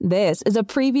This is a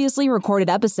previously recorded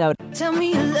episode. Tell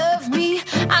me you love me,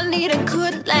 I need a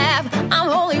good laugh. I'm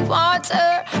holy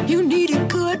water, you need a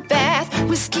good bath.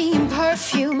 Whiskey and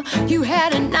perfume, you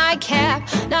had a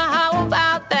nightcap. Now how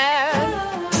about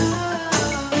that?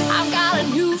 I've got a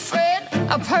new friend,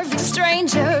 a perfect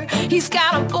stranger. He's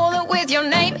got a bullet with your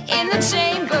name in the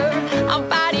chamber. I'm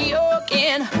body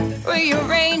organ,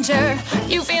 rearranger.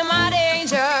 You feel my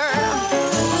danger.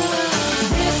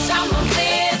 This time a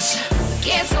bitch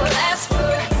gets the last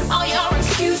word. All your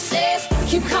excuses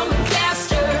keep coming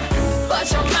faster,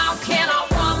 but your mouth cannot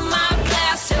run my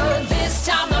blaster. This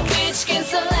time the bitch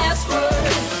gets the last word.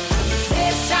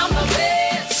 This time the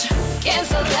bitch gets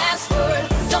the last word.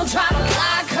 Don't try to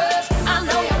lie, cause I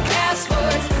know your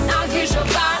passwords. Now here's your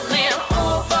violent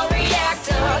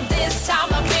overreactor. This time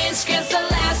the bitch gets the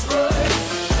last word.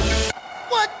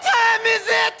 What time is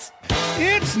it?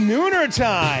 It's Nooner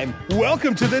time.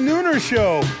 Welcome to the Nooner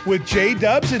Show with J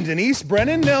Dubs and Denise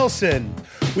Brennan Nelson.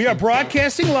 We are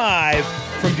broadcasting live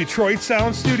from Detroit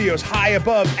Sound Studios, high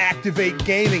above Activate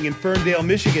Gaming in Ferndale,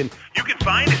 Michigan. You can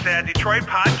find us at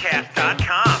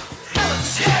DetroitPodcast.com.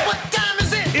 What time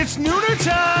is it? It's Nooner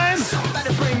time.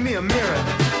 Somebody bring me a mirror.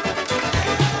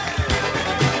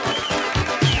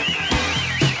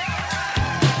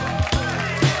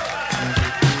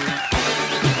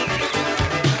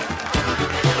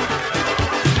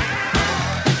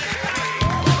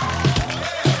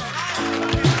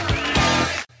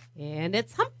 And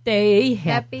it's hump day.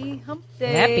 Happy hump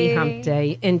day. Happy hump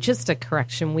day. And just a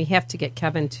correction, we have to get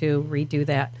Kevin to redo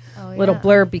that Oh, little yeah.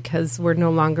 blurb because we're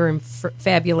no longer in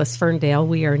fabulous Ferndale.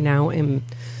 We are now in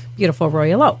beautiful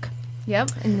Royal Oak.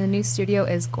 Yep, and the new studio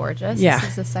is gorgeous. Yeah.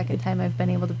 This is the second time I've been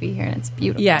able to be here, and it's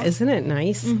beautiful. Yeah, isn't it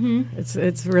nice? Mm-hmm.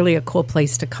 It's really a cool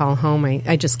place to call home.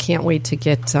 I just can't wait to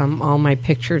get all my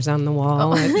pictures on the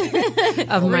wall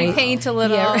of my Repaint a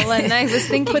little, and I was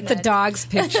thinking put the dogs'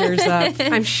 pictures up.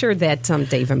 I'm sure that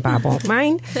Dave and Bob won't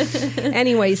mind.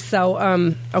 Anyway,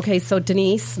 so so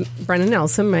Denise Brennan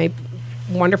Nelson, my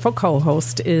wonderful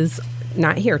co-host, is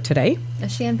not here today.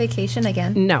 Is she on vacation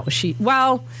again? No, she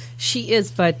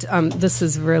is, but this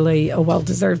is really a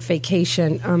well-deserved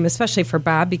vacation, especially for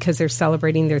Bob because they're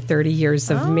celebrating their 30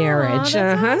 years of marriage.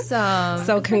 That's awesome.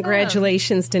 So Good for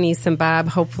congratulations, Denise and Bob.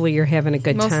 Hopefully you're having a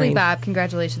good time. Mostly Bob.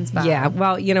 Congratulations, Bob. Yeah,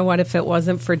 well, you know what? If it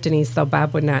wasn't for Denise, though,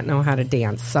 Bob would not know how to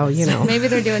dance. So, you know. Maybe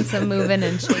they're doing some moving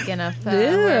and shaking up.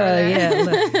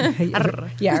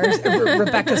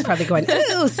 Rebecca's probably going,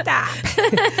 ooh, stop.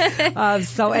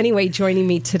 So anyway, joining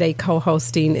me today co-hosting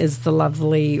is the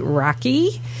lovely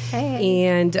Rocky. Hey.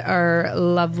 And our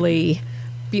lovely,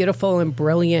 beautiful, and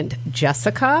brilliant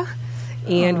Jessica.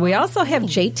 And we also have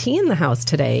JT in the house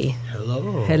today.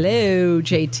 Hello. Hello,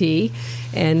 JT.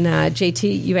 And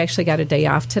JT, you actually got a day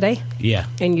off today? Yeah.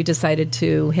 And you decided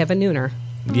to have a nooner.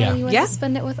 Yeah. You want to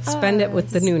spend it with us. Spend it with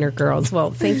the nooner girls.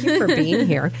 Well, thank you for being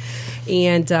here.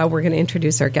 And we're going to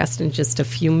introduce our guest in just a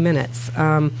few minutes.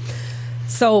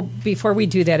 So before we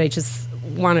do that, I just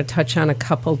want to touch on a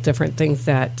couple different things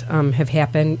that have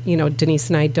happened. You know, Denise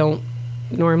and I don't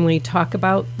normally talk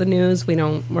about the news. We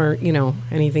don't, or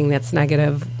anything that's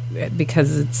negative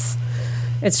because it's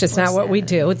just not what we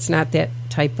do. It's not that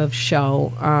type of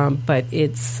show. But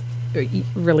it's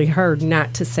really hard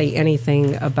not to say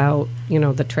anything about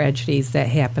the tragedies that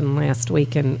happened last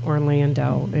week in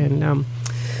Orlando, and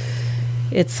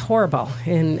it's horrible,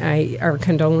 and our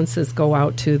condolences go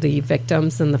out to the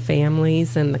victims and the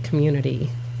families and the community.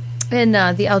 And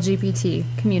the LGBT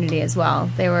community as well.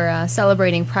 They were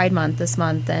celebrating Pride Month this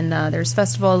month, and there's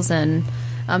festivals and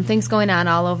things going on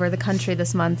all over the country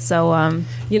this month. So,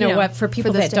 you know what? For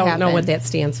people that don't know what that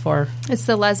stands for, it's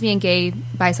the lesbian, gay,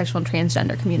 bisexual, and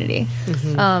transgender community.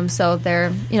 Mm-hmm. So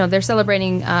they're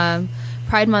celebrating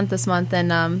Pride Month this month,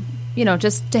 and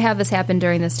just to have this happen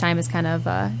during this time is kind of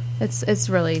it's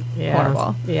really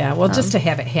horrible. Yeah, well, just to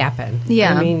have it happen.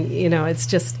 Yeah, I mean, it's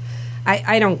just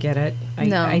I don't get it. I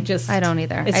don't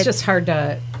either. It's just hard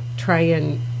to try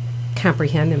and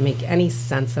comprehend and make any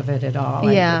sense of it at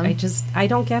all. Yeah, I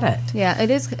don't get it. Yeah, it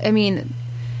is. I mean,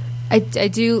 I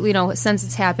do. Since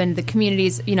it's happened, the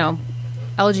communities,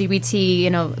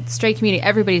 LGBT, straight community,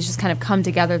 everybody's just kind of come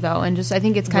together though, and just I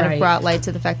think it's kind of brought light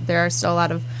to the fact that there are still a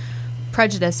lot of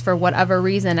prejudice for whatever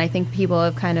reason. I think people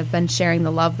have kind of been sharing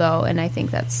the love though, and I think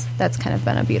that's kind of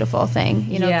been a beautiful thing.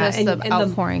 The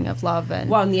outpouring of love and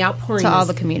the outpouring to all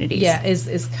the communities. Yeah,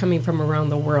 is coming from around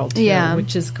the world too,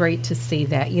 which is great to see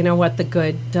that. You know what, the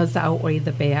good does outweigh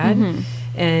the bad. Mm-hmm.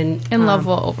 And love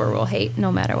will overrule hate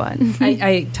no matter what.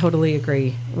 I totally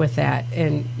agree with that.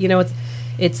 And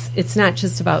it's not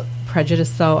just about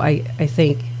prejudice though. I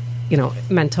think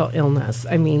mental illness.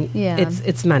 I mean,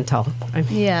 it's mental. I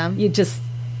mean, you just,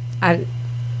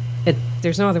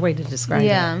 there's no other way to describe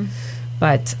it.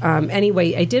 But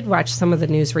anyway, I did watch some of the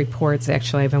news reports.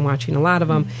 Actually, I've been watching a lot of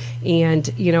them. And,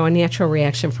 a natural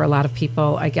reaction for a lot of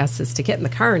people, I guess, is to get in the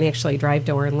car and actually drive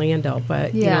to Orlando.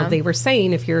 But, they were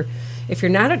saying if you're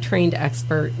not a trained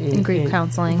expert in grief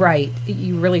counseling, right,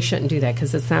 you really shouldn't do that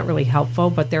because it's not really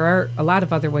helpful. But there are a lot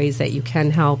of other ways that you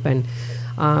can help. And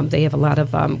they have a lot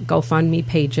of GoFundMe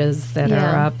pages that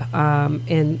are up,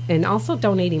 and also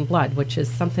donating blood, which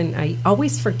is something I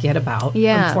always forget about,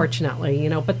 unfortunately,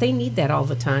 but they need that all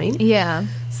the time. Yeah.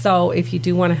 So if you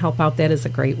do want to help out, that is a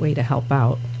great way to help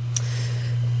out.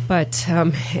 But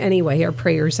anyway, our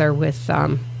prayers are with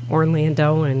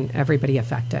Orlando and everybody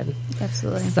affected.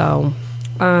 Absolutely. So,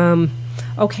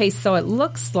 okay, so it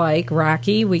looks like,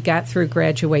 Rocky, we got through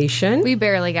graduation. We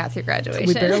barely got through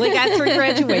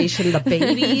graduation. The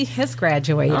baby has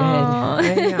graduated.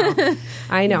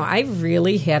 I know. I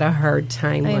really had a hard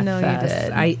time with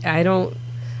this. I know you did.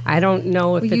 I don't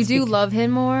know if you do love him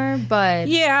more, but...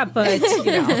 Yeah, but,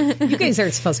 you guys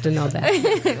aren't supposed to know that.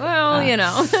 Well,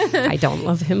 I don't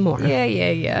love him more.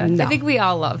 Yeah. No. I think we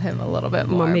all love him a little bit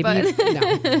more. Well, maybe,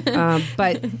 but. No.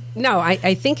 But, no,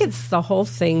 I think it's the whole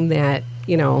thing that,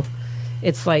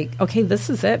 it's like, okay, this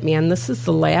is it, man. This is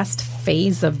the last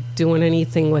phase of doing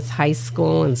anything with high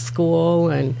school and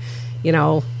school, and,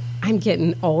 I'm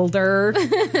getting older.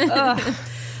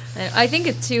 I think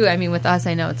it too. I mean, with us,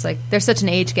 I know it's like there's such an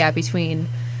age gap between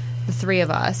the three of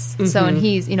us. Mm-hmm. So, and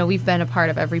he's, we've been a part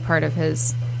of every part of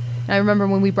his. I remember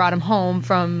when we brought him home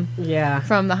from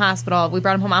the hospital. We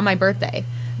brought him home on my birthday.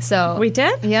 So we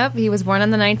did. Yep, he was born on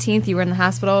the 19th. You were in the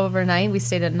hospital overnight. We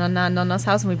stayed at Nana's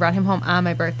house, and we brought him home on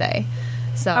my birthday.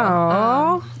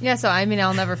 So, so I mean,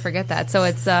 I'll never forget that. So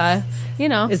it's,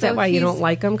 Is that why you don't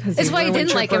like him? Because it's why I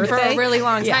didn't like him for a really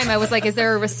long time. I was like, is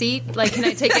there a receipt? Like, can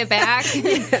I take it back?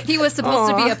 He was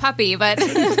supposed to be a puppy, but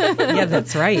yeah,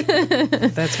 that's right.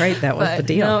 That was the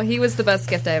deal. No, he was the best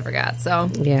gift I ever got. So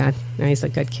yeah, he's a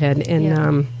good kid, and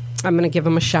I'm going to give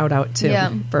him a shout out too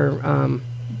for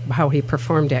how he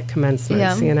performed at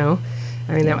commencements.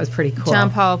 I mean, that was pretty cool.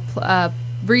 John Paul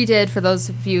redid, for those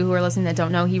of you who are listening that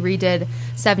don't know, he redid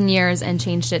 7 years and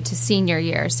changed it to senior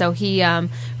year. So he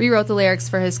rewrote the lyrics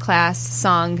for his class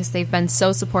song because they've been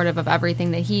so supportive of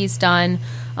everything that he's done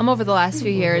over the last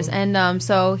few years. And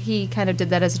so he kind of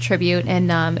did that as a tribute,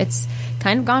 and it's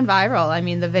kind of gone viral. I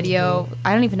mean, the video,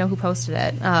 I don't even know who posted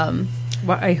it.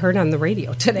 Well, I heard on the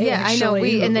radio today. Yeah,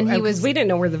 actually. I know. We didn't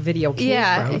know where the video came from.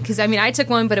 Yeah, because I mean, I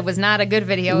took one, but it was not a good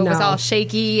video. It was all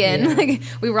shaky, and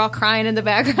we were all crying in the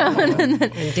background. And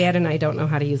Dad and I don't know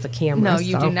how to use a camera. No,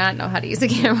 you do not know how to use a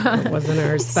camera. It wasn't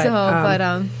ours.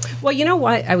 But, well, you know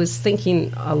what? I was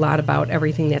thinking a lot about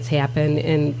everything that's happened,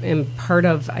 and part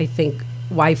of, I think,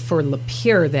 why for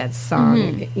Lapeer that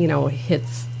song,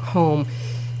 hits home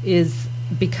is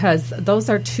because those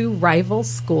are two rival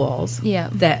schools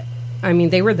that, I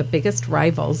mean, they were the biggest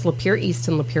rivals, Lapeer East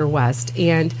and Lapeer West,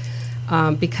 and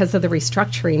because of the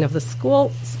restructuring of the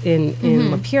schools in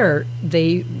Lapeer,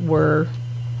 they were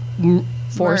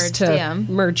forced to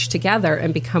merge together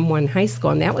and become one high school,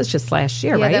 and that was just last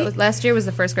year, right? Last year was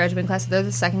the first graduating class. They're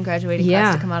the second graduating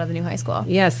class to come out of the new high school.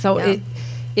 Yeah, so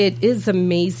it is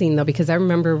amazing, though, because I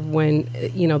remember when,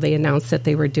 they announced that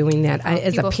they were doing that.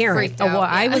 As a parent,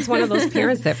 I was one of those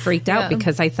parents that freaked out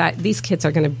because I thought these kids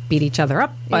are going to beat each other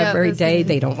up every day.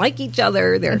 They don't like each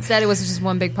other. Instead, it was just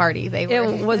one big party.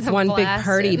 It was one big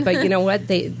party, but you know what?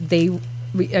 They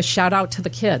a shout out to the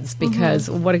kids because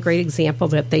what a great example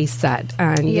that they set.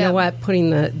 And you know what? Putting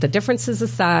the differences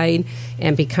aside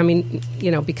and becoming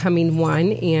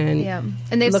one. And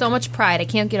they have so much pride. I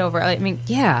can't get over it. I mean,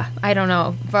 I don't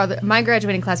know. For my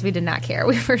graduating class, we did not care.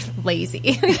 We were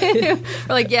lazy. We're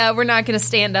like, we're not going to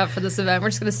stand up for this event.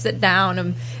 We're just going to sit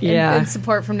down and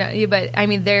support from now. But I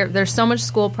mean, there's so much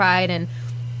school pride and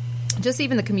just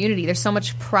even the community. There's so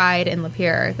much pride in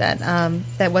Lapeer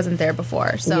that wasn't there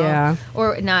before. So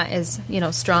or not as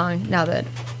strong now that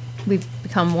we've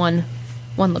become one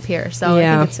Lapeer. So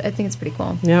I think it's pretty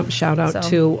cool. Yep. Shout out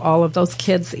to all of those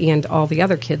kids and all the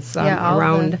other kids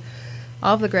around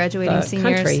all of the graduating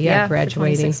seniors. Country,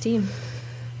 graduating. For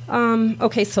 2016.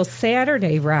 Okay, so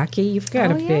Saturday, Rocky, you've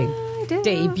got a big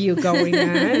debut going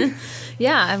on.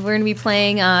 Yeah, we're going to be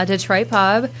playing Detroit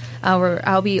Pub.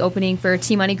 I'll be opening for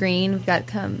T Money Green. We've got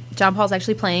John Paul's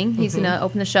actually playing. He's going to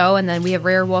open the show, and then we have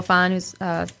Rare Wolf on, who's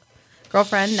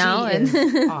girlfriend now. She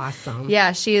is awesome.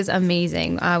 Yeah, she is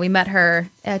amazing. We met her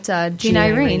at Gina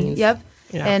Irene. Yep.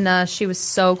 Yeah. And she was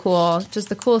so cool. Just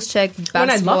the coolest chick, best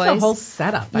voice. I love the whole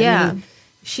setup. I mean,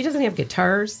 she doesn't have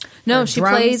guitars. No, or she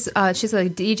drums? plays. She's a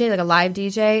DJ, like a live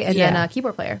DJ, and then a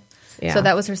keyboard player. Yeah. So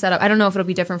that was her setup. I don't know if it'll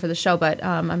be different for the show, but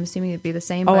I'm assuming it'd be the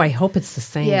same. Oh, but I hope it's the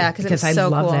same. Yeah, because I so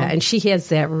love cool. that, and she has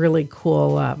that really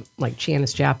cool, like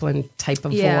Janis Joplin type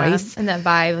of voice, and that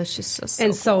vibe is just so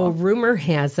and so, cool. rumor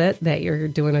has it that you're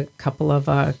doing a couple of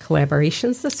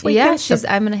collaborations this week. Yeah,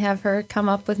 I'm going to have her come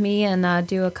up with me and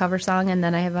do a cover song, and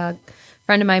then I have a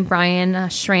friend of mine, Brian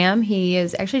Schramm. He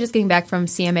is actually just getting back from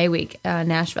CMA Week,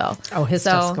 Nashville. Oh, his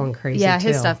stuff's going crazy. Yeah, too.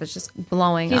 his stuff is just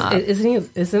blowing up.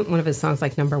 Isn't one of his songs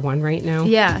like #1 right now?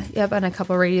 Yeah, yep, on a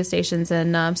couple radio stations,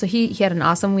 and so he had an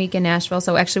awesome week in Nashville.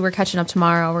 So actually, we're catching up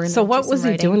tomorrow. We're gonna So do what some was he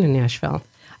writing. doing in Nashville?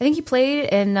 I think he played,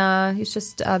 and he was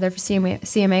just there for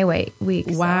CMA week.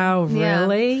 So, Wow, yeah.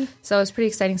 really? So it's pretty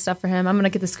exciting stuff for him. I'm going to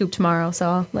get the scoop tomorrow, so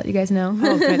I'll let you guys know.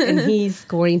 Oh, good. And he's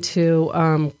going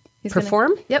to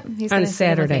perform? Yep, he's on gonna sing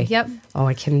with me. Saturday. Yep. Oh,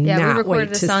 I cannot Yeah, we wait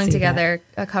recorded to a song see together,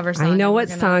 a cover that. song. I know and what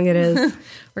we're song it is.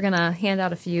 We're gonna hand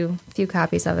out a few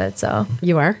copies of it. So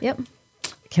You are? yep.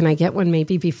 Can I get one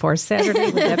maybe before Saturday?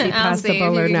 Would that be I'll see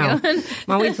possible if or you no? can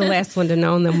I'm always the last one to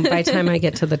know, and then by the time I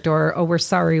get to the door, we're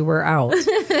sorry, we're out.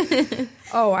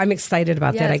 Oh, I'm excited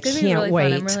about Yeah, that. I it's gonna can't be really wait.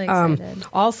 fun. I'm really excited.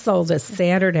 Also, this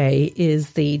Saturday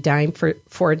is the Dime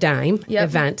for a Dime Yep.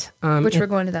 event. Which we're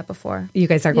going to that before. You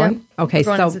guys are going? Yep. Okay,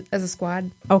 We're going so as a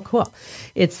squad. oh, cool.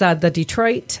 It's the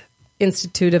Detroit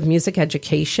Institute of Music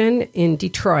Education in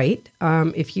Detroit.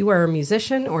 If you are a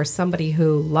musician or somebody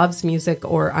who loves music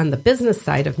or on the business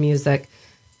side of music,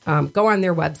 go on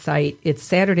their website. It's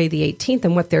Saturday the 18th,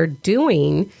 and what they're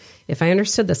doing, if I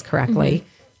understood this correctly,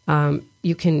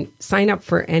 you can sign up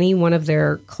for any one of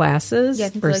their classes. Yeah, I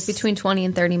think they're like between 20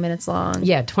 and 30 minutes long.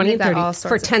 Yeah, 20 and They've got 30 all for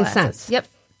sorts of 10 classes. cents.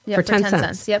 Yep. For 10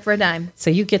 cents. Yep, for a dime.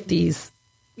 So you get these,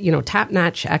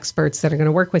 top-notch experts that are going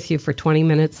to work with you for 20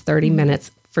 minutes, 30 minutes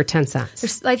for 10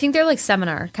 cents. I think they're like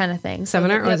seminar kind of things.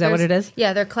 Seminar? Is that what it is?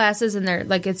 Yeah, they're classes and they're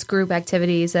like it's group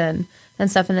activities and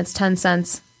stuff, and it's 10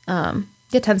 cents. 10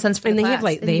 cents for And the they class. have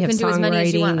And they you have can do as many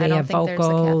as you songwriting, want. I they don't have think there's a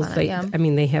cap vocals. on it, yeah.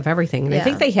 They have everything, and I Yeah.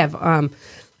 think they have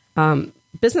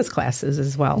business classes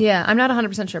as well. Yeah, I'm not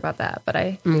 100% sure about that, but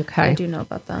I do know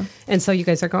about them. And so you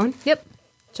guys are going? Yep.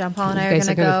 John Paul and I You are guys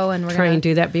going to go, and we're try going and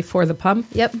do that before the pub.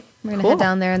 Yep, we're going to Cool. head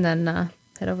down there and then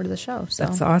head over to the show. So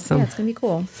That's awesome. Yeah, it's going to be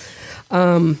cool.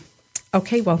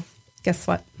 Okay, well, guess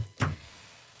what?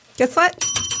 You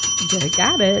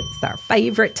got it. It's our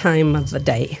favorite time of the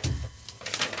day.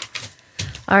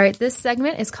 All right, this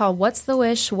segment is called What's the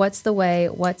Wish, What's the Way,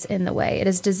 What's in the Way. It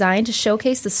is designed to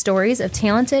showcase the stories of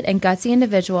talented and gutsy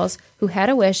individuals who had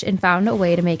a wish and found a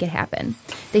way to make it happen.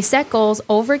 They set goals,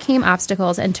 overcame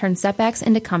obstacles, and turned setbacks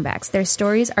into comebacks. Their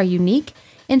stories are unique,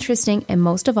 interesting, and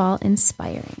most of all,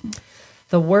 inspiring.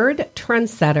 The word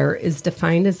trendsetter is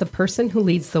defined as the person who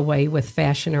leads the way with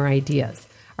fashion or ideas.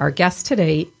 Our guest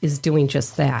today is doing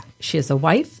just that. She is a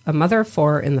wife, a mother of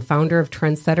 4, and the founder of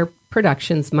Trendsetter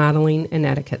Productions Modeling and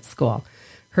Etiquette School.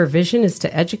 Her vision is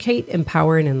to educate,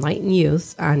 empower, and enlighten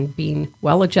youth on being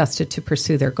well-adjusted to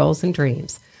pursue their goals and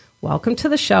dreams. Welcome to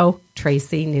the show,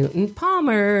 Tracy Newton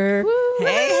Palmer.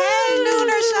 Hey,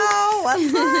 Nooner Show.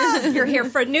 What's up? You're here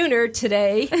for Nooner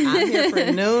today. I'm here for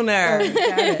Nooner.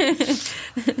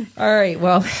 All right,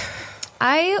 well,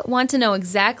 I want to know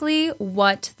exactly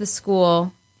what the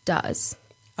school does.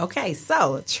 Okay,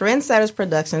 so Trendsetters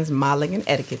Productions Modeling and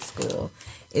Etiquette School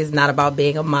is not about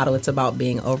being a model. It's about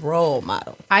being a role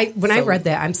model. when I read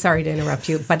that, I'm sorry to interrupt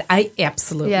you, but I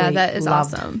absolutely that is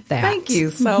loved awesome. that. Thank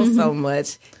you so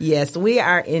much. Yes, we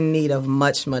are in need of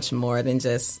much more than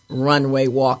just runway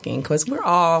walking because we're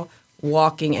all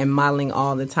walking and modeling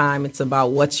all the time. It's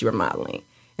about what you're modeling.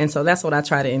 And so that's what I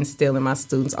try to instill in my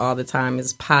students all the time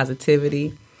is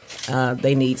positivity.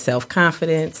 They need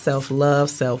self-confidence, self-love,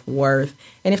 self-worth.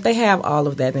 And if they have all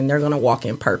of that, then they're going to walk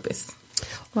in purpose.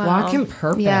 Wow. Walk in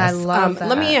purpose. Yeah, I love that.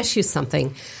 Let me ask you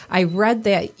something. I read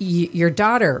that your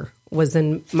daughter was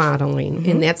in modeling,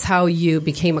 and that's how you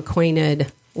became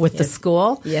acquainted with the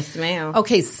school? Yes, ma'am.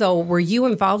 Okay, so were you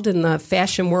involved in the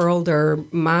fashion world or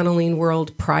modeling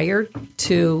world prior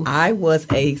to? I was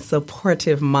a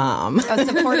supportive mom. A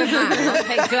supportive mom.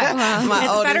 Okay, good.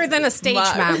 It's better than a stage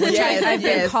mom, which I've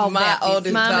been called my that.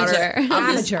 oldest daughter.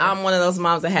 Momager. I'm one of those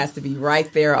moms that has to be right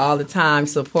there all the time,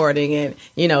 supporting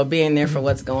and being there for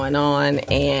what's going on,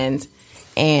 and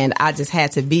I just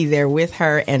had to be there with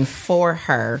her and for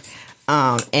her.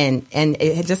 And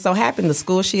it just so happened the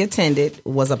school she attended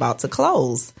was about to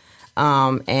close,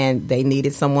 and they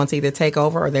needed someone to either take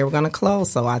over or they were going to close.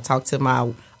 So I talked to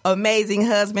my amazing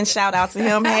husband. Shout out to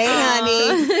him. Hey,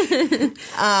 honey.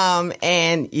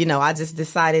 And I just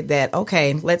decided that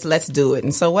okay, let's do it.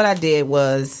 And so what I did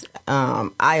was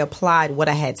I applied what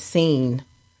I had seen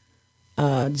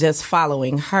just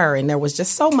following her, and there was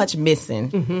just so much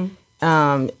missing.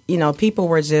 People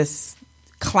were just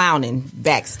clowning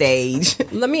backstage.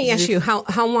 Let me ask you,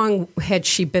 how long had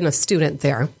she been a student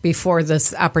there before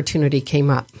this opportunity came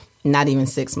up? Not even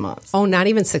 6 months. Oh, not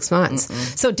even 6 months.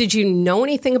 Mm-mm. So did you know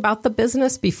anything about the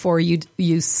business before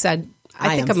you said,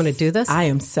 I think I'm going to do this? I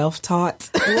am self-taught.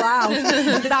 Wow.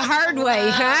 The hard way,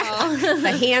 huh?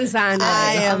 The hands-on way.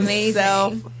 I am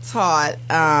self-taught.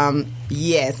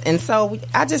 Yes. And so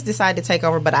I just decided to take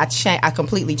over, but I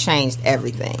completely changed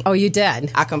everything. Oh, you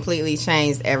did? I completely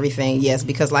changed everything, yes,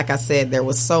 because like I said, there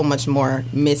was so much more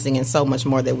missing and so much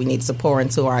more that we need to pour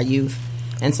into our youth.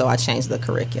 And so I changed the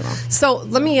curriculum. So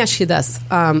let me ask you this.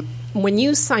 When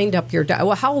you signed up your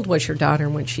daughter, how old was your daughter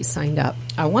when she signed up?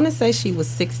 I want to say she was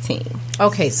 16.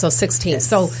 Okay, so 16. Yes.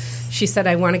 So she said,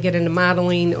 I want to get into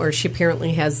modeling, or she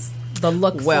apparently has the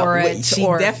look for it. She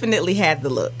definitely had the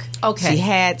look. Okay.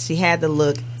 She had the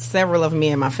look. Several of me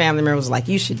and my family members were like,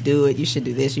 you should do it. You should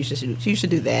do this. You should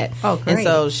do that. Oh, great. And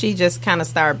so she just kind of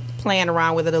started playing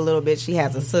around with it a little bit. She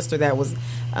has a sister that was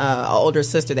an older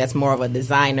sister that's more of a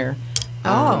designer.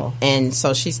 And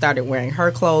so she started wearing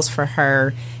her clothes for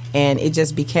her. And it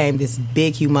just became this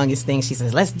big, humongous thing. She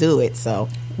says, let's do it. So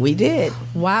we did.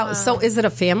 Wow. So is it a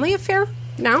family affair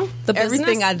now? The business?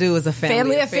 Everything I do is a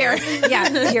family affair.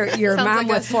 Yeah. Your mom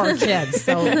with 4 kids.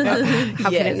 So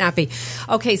how can it not be?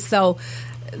 Okay. So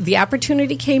the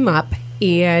opportunity came up,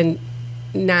 and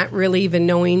not really even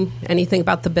knowing anything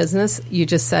about the business, you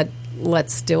just said,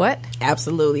 let's do it.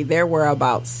 Absolutely. There were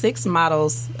about 6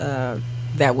 models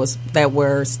that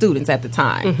were students at the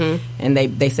time, and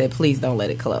they said, please don't let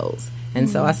it close. And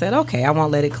so I said, okay, I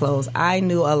won't let it close. I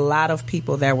knew a lot of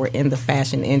people that were in the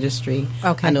fashion industry.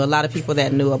 Okay. I knew a lot of people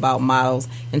that knew about models,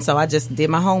 and so I just did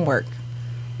my homework.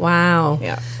 Wow.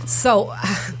 Yeah. So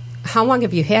how long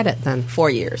have you had it then? 4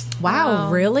 years.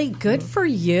 Wow. Really? Good for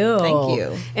you. Thank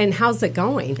you. And how's it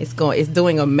going? It's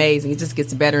doing amazing. It just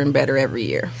gets better and better every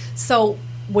year. So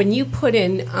when you put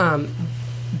in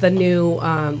the new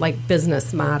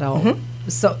business model,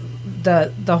 so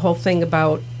the whole thing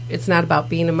about, it's not about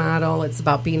being a model, it's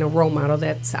about being a role model.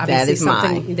 That's obviously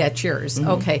something mine. that's yours.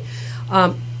 Okay.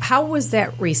 How was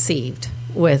that received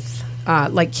with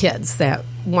kids that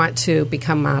want to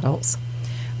become models?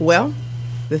 Well,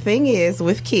 the thing is,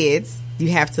 with kids,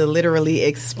 you have to literally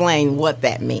explain what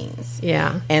that means.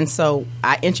 Yeah. And so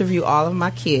I interview all of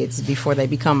my kids before they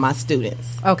become my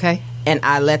students. Okay. And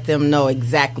I let them know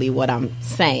exactly what I'm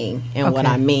saying and what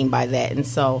I mean by that. And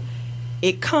so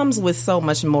it comes with so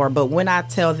much more. But when I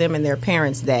tell them and their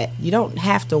parents that you don't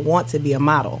have to want to be a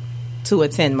model to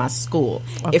attend my school.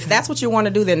 Okay. If that's what you want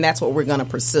to do, then that's what we're going to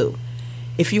pursue.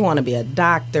 If you want to be a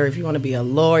doctor, if you want to be a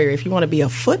lawyer, if you want to be a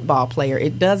football player,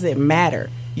 it doesn't matter.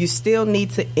 You still need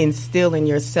to instill in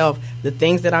yourself the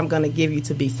things that I'm going to give you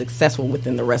to be successful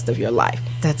within the rest of your life.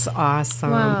 That's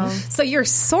awesome. Wow. So you're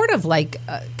sort of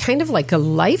kind of like a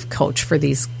life coach for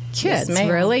these kids, Yes, ma'am.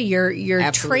 really? You're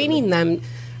Absolutely. training them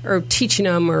or teaching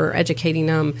them or educating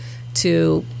them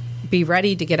to be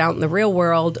ready to get out in the real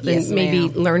world Yes, and maybe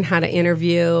ma'am. learn how to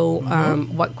interview,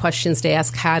 what questions to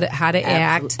ask, how to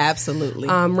act. Absolutely.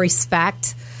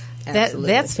 Respect. Absolutely.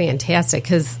 That's fantastic,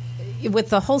 because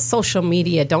with the whole social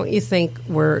media, don't you think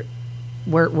we're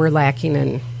lacking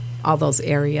in all those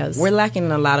areas? We're lacking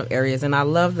in a lot of areas, and I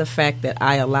love the fact that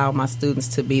I allow my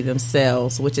students to be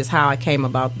themselves, which is how I came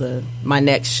about my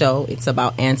next show. It's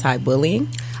about anti-bullying.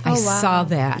 I saw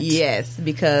that. Yes,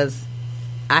 because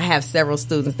I have several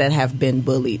students that have been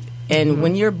bullied. And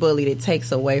when you're bullied, it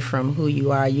takes away from who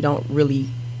you are. You don't really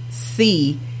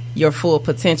see your full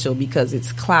potential because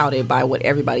it's clouded by what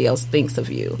everybody else thinks of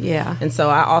you. Yeah. And so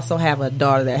I also have a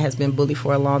daughter that has been bullied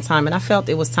for a long time, and I felt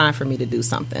it was time for me to do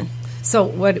something. So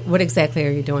what exactly are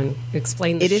you doing?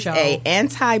 Explain the show. It is a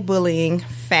anti-bullying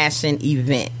fashion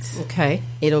event. Okay.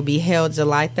 It'll be held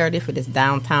July 30th. It is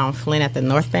downtown Flint at the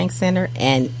North Bank Center.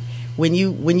 And when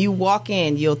you walk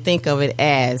in, you'll think of it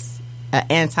as an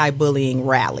anti-bullying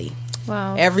rally.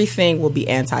 Wow. Everything will be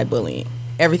anti-bullying.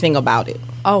 Everything about it.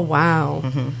 Oh, wow.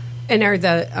 And are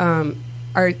the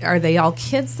are they all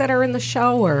kids that are in the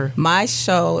show, or? My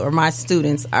show, or my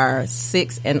students, are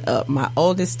 6 and up. My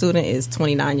oldest student is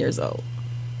 29 years old.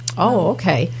 Oh,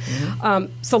 okay.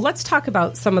 So let's talk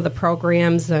about some of the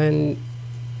programs, and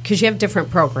because you have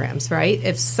different programs, right?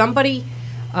 If somebody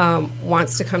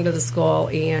wants to come to the school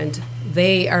and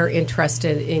they are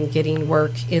interested in getting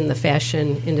work in the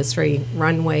fashion industry,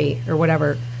 runway or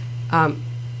whatever,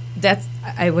 that's,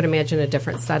 I would imagine, a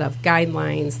different set of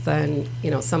guidelines than,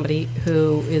 somebody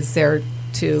who is there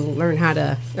to learn how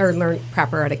to, or learn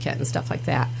proper etiquette and stuff like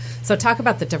that. So talk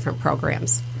about the different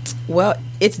programs. Well,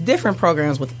 it's different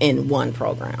programs within one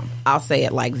program. I'll say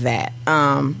it like that,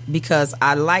 because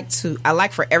I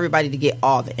like for everybody to get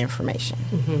all the information.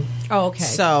 Mm-hmm. Oh, okay.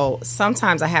 So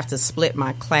sometimes I have to split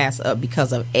my class up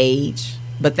because of age,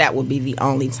 but that would be the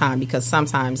only time, because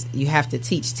sometimes you have to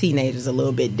teach teenagers a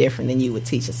little bit different than you would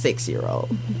teach a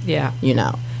 6-year-old. Yeah.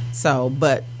 So,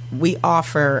 but we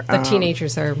offer... The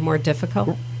teenagers are more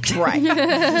difficult? Right.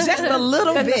 Just a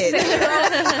little bit.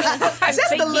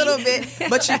 Just a little bit.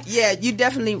 But you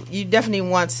definitely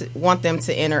want them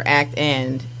to interact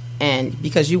and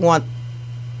because you want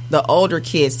the older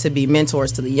kids to be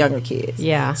mentors to the younger kids.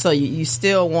 Yeah. So you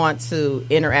still want to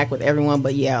interact with everyone,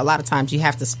 but a lot of times you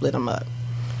have to split them up.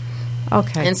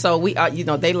 Okay. And so we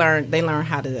they learn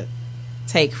how to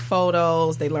take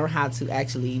photos. They learn how to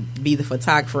actually be the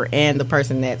photographer and the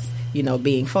person that's,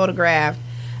 being photographed.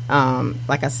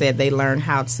 Like I said, they learn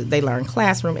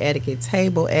classroom etiquette,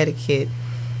 table etiquette,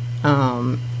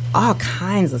 all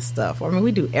kinds of stuff. I mean,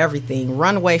 we do everything.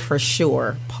 Runway for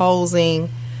sure, posing,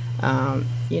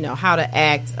 how to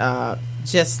act,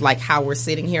 just like how we're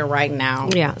sitting here right now.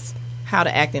 Yes. How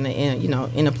to act in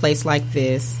a place like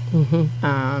this.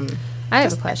 Mm-hmm. I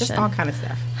have a question. Just all kind of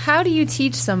stuff. How do you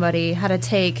teach somebody how to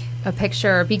take a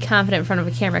picture or be confident in front of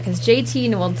a camera? Because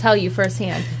JT will tell you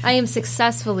firsthand, I am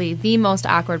successfally the most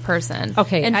awkward person.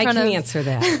 Okay, I can answer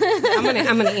that. I'm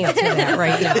gonna answer that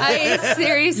right now.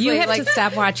 Seriously, you have to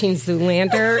stop watching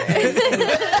Zoolander.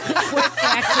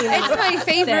 It's my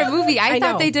favorite movie. I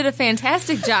thought they did a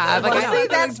fantastic job.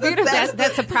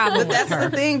 That's the problem. But that's the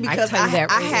thing, because I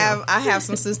have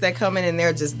some students that come in and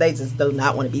they just do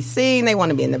not want to be seen. They want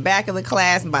to be in the back of the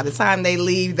class, and by the time they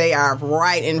leave, they are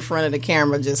right in front of the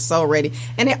camera, just so ready.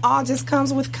 And it all just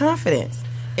comes with confidence.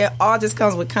 It all just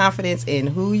comes with confidence in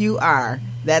who you are.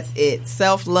 That's it.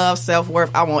 Self-love,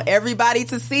 self-worth. I want everybody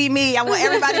to see me. I want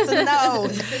everybody to know.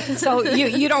 So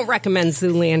you don't recommend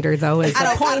Zoolander, though, as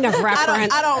a point of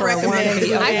reference? I don't recommend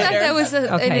Zoolander. I thought that was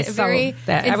a very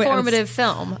informative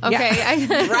film. Okay.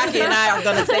 Yeah. Rocky and I are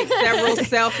going to take several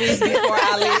selfies before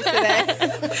I leave today.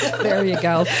 There you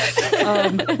go.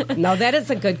 No, that is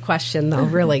a good question, though,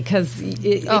 really, because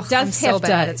it does have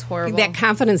to. It's horrible. That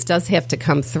confidence does have to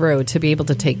come through to be able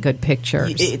to take good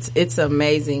pictures. It's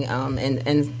amazing,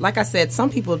 and like I said, some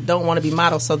people don't want to be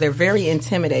models, so they're very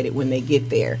intimidated when they get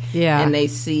there. Yeah. And they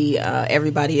see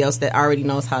everybody else that already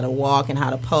knows how to walk and how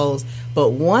to pose.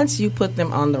 But once you put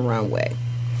them on the runway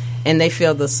and they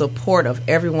feel the support of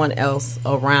everyone else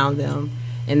around them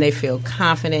and they feel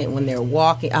confident when they're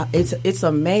walking, it's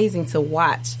amazing to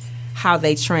watch how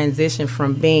they transition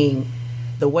from being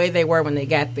the way they were when they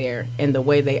got there and the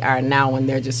way they are now when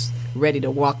they're just ready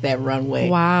to walk that runway.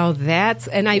 Wow,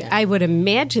 I would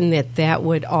imagine that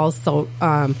would also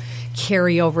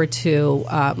carry over to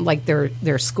like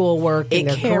their schoolwork and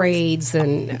their grades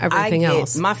and everything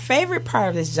else. My favorite part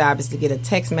of this job is to get a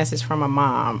text message from a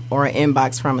mom or an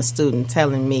inbox from a student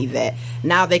telling me that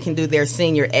now they can do their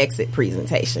senior exit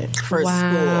presentation for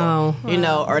school.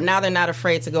 Or now they're not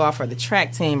afraid to go out for the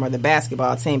track team or the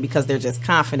basketball team because they're just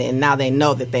confident and now they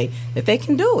know that they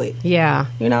can do it. Yeah.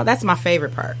 That's my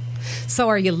favorite part. So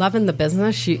are you loving the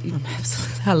business?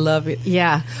 I love it.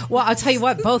 Yeah. Well, I'll tell you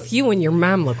what, both you and your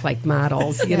mom look like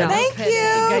models. Thank you. You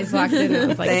guys walked in and I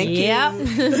was like, thank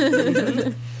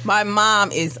you. My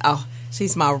mom is,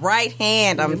 she's my right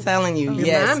hand, I'm telling you.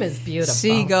 Your mom is beautiful.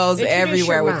 She goes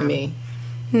everywhere with me.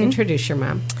 Introduce your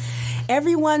mom.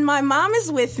 Everyone, my mom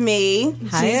is with me.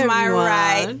 Hi, She's my everyone.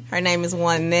 right. Her name is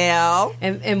Wanell.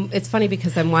 And it's funny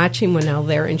because I'm watching Wanell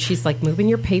there, and she's like moving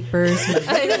your papers. She's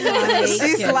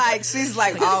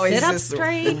like always sit up just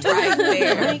straight, right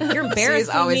there. Like, you're embarrassing She's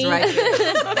always me. right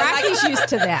there. Rocky's used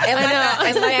to that. And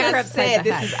like I said,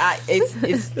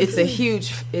 it's a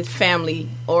huge, family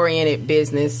oriented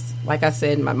business. Like I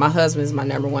said, my husband's my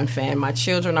number one fan. My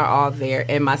children are all there,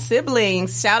 and my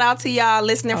siblings. Shout out to y'all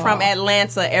listening from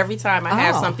Atlanta. Every time I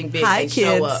have something big, they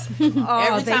show up. Every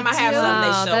time I have something,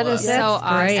 they show that up. is so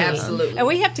awesome. Great. Absolutely. And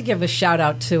we have to give a shout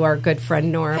out to our good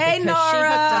friend Nora. Hey, because Nora. She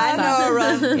hooked us Hi, up.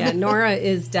 Nora. Yeah, Nora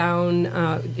is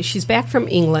down. She's back from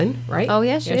England, right? Oh,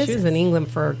 yeah, she is. She was in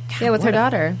England for with her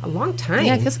daughter. A long time.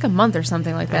 Yeah, it's like a month or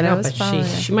something like that. I know, I was but following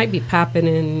she might be popping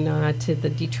in to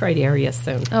the Detroit area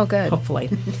soon. Oh, good.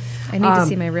 Hopefully. I need to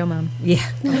see my real mom. Yeah.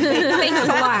 Thanks a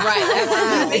lot.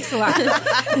 Right. Thanks a lot.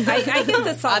 I get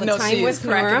this all the time with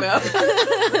Nora.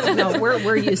 No,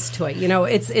 we're used to it. You know,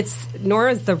 it's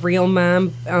Nora's the real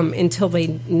mom until they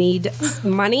need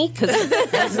money because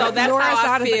So that's Nora's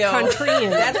how I out feel. of the country.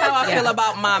 And, That's how I feel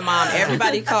about my mom.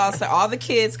 Everybody calls her. All the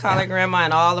kids call her grandma,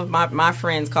 and all of my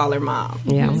friends call her mom.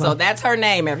 Yeah, So well- that's her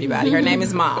name. Everybody, her name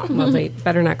is Mom. Well, they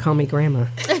better not call me grandma.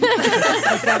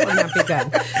 'Cause that would not be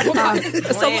good.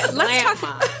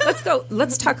 So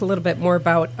let's talk a little bit more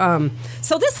about.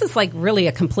 So this is like really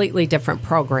a completely different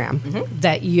program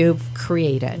that you've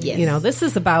created. Yes. You know, this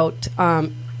is about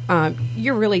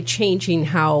you're really changing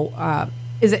how.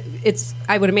 It's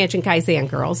I would imagine guys and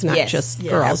girls, not Yes. just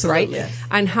Yeah, girls, right? absolutely.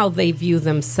 On how they view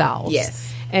themselves.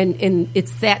 Yes. And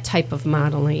it's that type of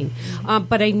modeling.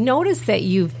 But I noticed that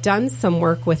you've done some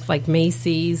work with like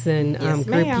Macy's and Yes,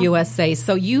 Group ma'am. USA.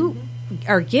 So you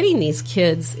are getting these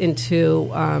kids into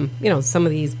some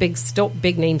of these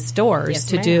big name stores Yes,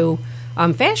 to ma'am. do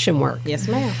fashion work. Yes,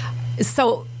 ma'am.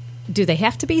 So do they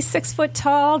have to be 6 foot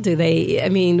tall? Do they? I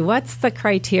mean, what's the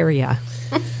criteria?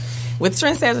 With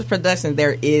Trendsetters Productions,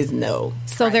 there is no.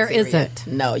 So there criteria. isn't.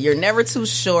 No, you're never too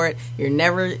short. You're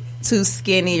never too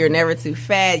skinny. You're never too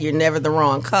fat. You're never the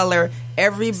wrong color.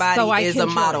 Everybody So I is can a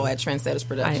model join. at Trendsetters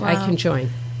Productions. I can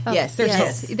join. Yes, There's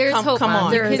yes. hope. There's Come- hope. come Mom.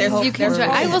 on. There is- There's you can hope. join.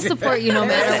 I will support you no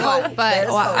matter what. But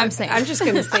I'm saying I'm just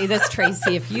going to say this,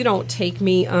 Tracy. If you don't take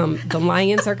me, the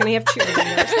Lions are going to have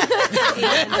cheerleaders.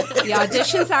 And the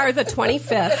auditions are the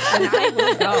 25th, and I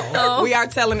will go. We are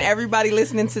telling everybody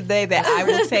listening today that I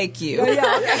will take you.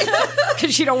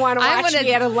 Because you don't want to I watch wanna-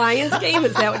 me at a Lions game?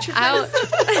 Is that what you're trying to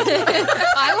say?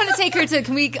 I want to take her to.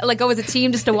 Can we like go as a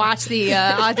team just to watch the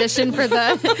audition for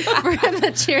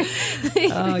the cheer?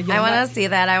 I want to see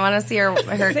that. I want to see her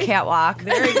catwalk.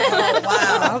 There you go.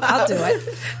 Wow. I'll do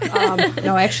it.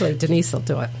 No, actually, Denise will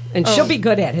do it. And she'll be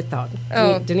good at it, though.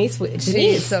 Oh. Denise, so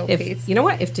if, pleased. you know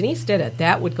what? If Denise did it,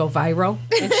 that would go viral,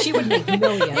 and she would make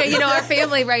millions. Yeah, you know our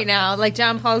family right now, like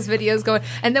John Paul's videos going,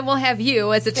 and then we'll have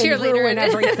you as a And cheerleader ruin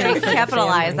everything. for the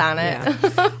Capitalize family. on it.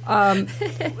 Yeah.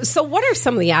 So, what are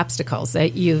some of the obstacles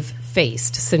that you've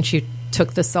faced since you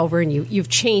took this over and you've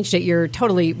changed it? You're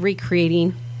totally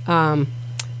recreating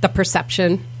the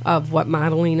perception of what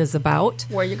modeling is about.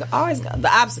 Where you're always the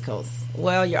obstacles.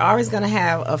 Well, you're always going to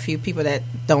have a few people that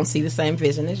don't see the same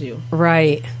vision as you.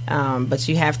 Right. But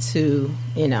you have to,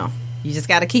 you just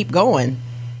got to keep going,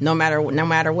 no matter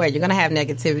what. You're going to have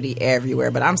negativity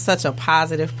everywhere. But I'm such a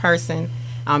positive person.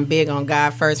 I'm big on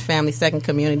God first, family second,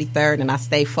 community third, and I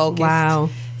stay focused. Wow.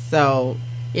 So,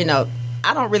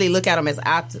 I don't really look at them as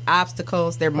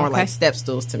obstacles. They're more Okay. like step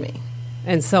stools to me.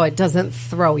 And so it doesn't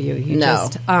throw you. You No.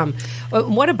 just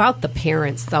what about the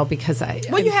parents though? Because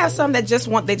Well, you have some that just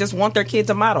want their kid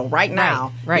to model right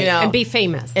now, right, and be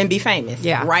famous. and be famous,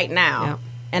 Yeah. right now. Yeah.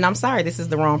 And I'm sorry, this is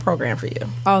the wrong program for you.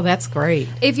 Oh, that's great.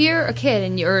 If you're a kid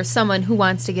and you're someone who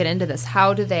wants to get into this,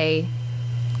 how do they?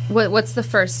 What's the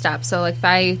first step? So, like, if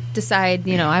I decide,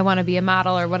 I want to be a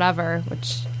model or whatever,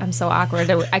 which I'm so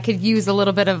awkward, I could use a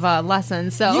little bit of a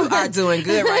lesson. So You are doing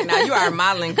good right now. You are a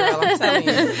modeling girl, I'm telling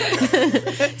you.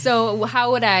 So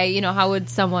how would how would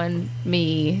someone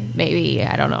maybe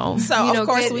I don't know. So of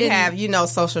course get we in- have,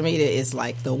 social media is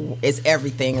like it's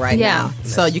everything right Yeah. now.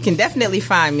 So you can definitely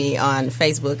find me on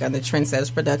Facebook under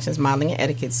Trendsetters Productions Modeling and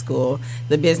Etiquette School.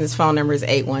 The business phone number is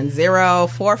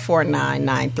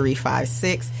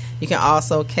 810-449-9356. You can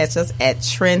also catch us at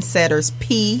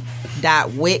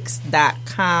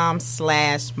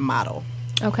trendsettersp.wix.com/model.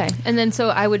 Okay, and then so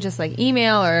I would just like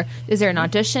email, or is there an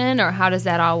audition, or how does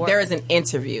that all work? There is an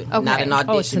interview, Okay. not an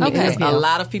audition. Oh, it's an because interview. a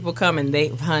lot of people come and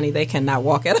they cannot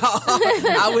walk at all.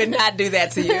 I would not do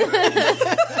that to you.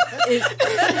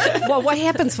 Well, what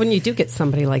happens when you do get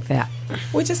somebody like that?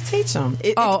 We just teach them.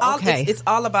 Okay. It's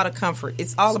all about a comfort.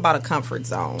 It's all about a comfort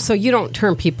zone. So you don't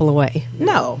turn people away?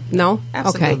 No. No?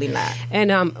 Absolutely Okay. not.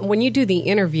 And when you do the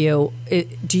interview,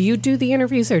 do you do the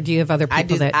interviews or do you have other people I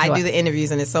do it? the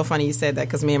interviews, and it's so funny you said that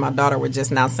because me and my daughter were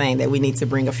just now saying that we need to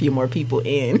bring a few more people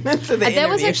in to the interview. that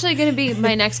was actually going to be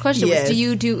my next question. Yes.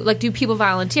 Was do people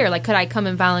volunteer? Like, could I come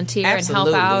and volunteer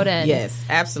Absolutely. and help out? And yes,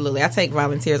 absolutely. I take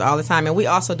volunteers all the time, and we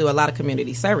also do a lot of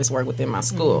community service work within my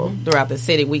school. Mm-hmm. Throughout the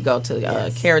city, we go to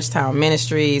Carriage Town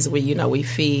Ministries. We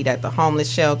feed at the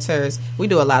homeless shelters. We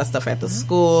do a lot of stuff at the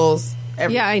schools.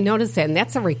 Yeah, I noticed that, and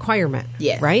that's a requirement.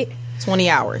 Yes. Right? 20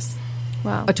 hours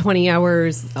wow. 20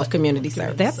 hours. of community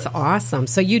service. That's awesome.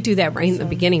 So you do that right in the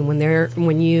beginning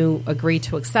when you agree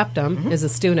to accept them as a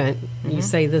student. You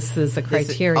say this is the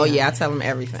criteria. Oh yeah, I tell them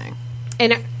everything.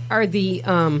 And are the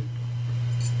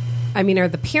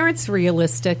parents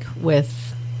realistic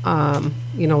with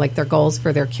like their goals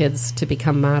for their kids to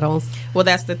become models? Well,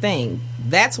 that's the thing.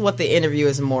 That's what the interview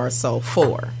is more so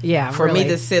for. Yeah, for really. me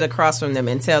to sit across from them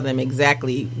and tell them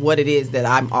exactly what it is that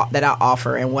I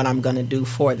offer and what I'm going to do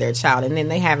for their child, and then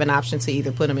they have an option to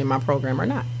either put them in my program or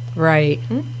not. Right.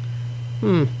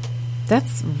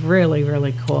 That's really,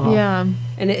 really cool. Yeah.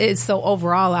 And it's so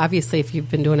overall, obviously, if you've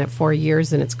been doing it 4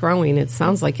 years and it's growing, it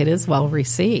sounds like it is well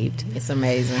received. It's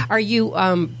amazing. Are you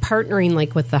partnering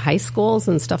like with the high schools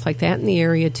and stuff like that in the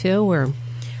area too, or?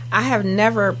 I have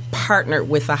never partnered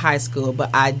with a high school,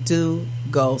 but I do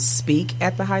go speak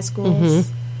at the high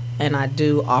schools, and I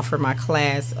do offer my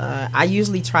class. I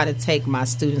usually try to take my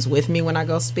students with me when I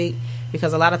go speak,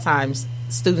 because a lot of times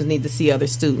students need to see other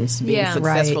students being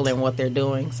successful in what they're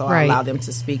doing, so I allow them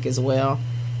to speak as well.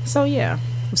 So, yeah.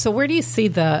 So where do you see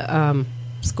the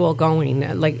school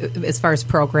going, like as far as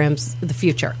programs, the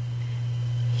future?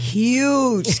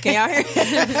 Huge. Can y'all hear?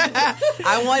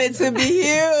 I want it to be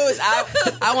huge.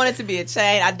 I want it to be a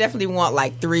chain. I definitely want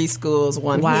like 3 schools,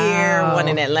 one here, one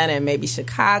in Atlanta, and maybe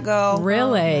Chicago.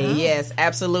 Really? Yes,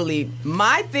 absolutely.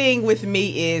 My thing with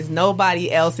me is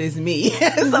nobody else is me.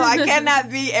 So I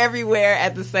cannot be everywhere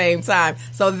at the same time.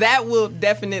 So that will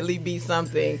definitely be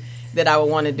something that I would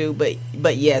want to do.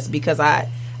 But yes, because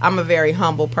I'm a very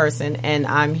humble person, and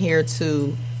I'm here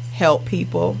to help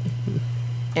people.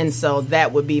 And so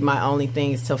that would be my only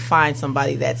thing, is to find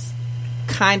somebody that's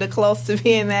kind of close to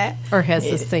being that, or has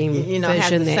the same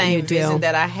vision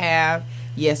that I have.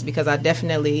 Yes, because I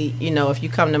definitely, if you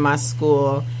come to my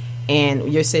school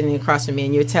and you're sitting across from me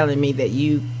and you're telling me that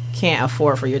you can't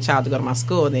afford for your child to go to my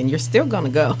school, then you're still going to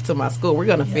go to my school. We're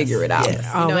going to figure it out. Yes.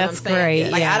 Oh, that's great.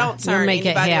 Like, I don't turn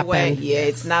anybody away. Yeah,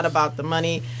 it's not about the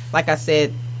money. Like I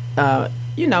said,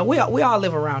 we all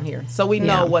live around here, so we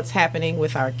know what's happening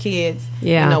with our kids.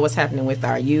 Yeah. We know what's happening with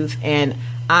our youth, and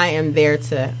I am there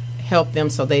to help them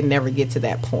so they never get to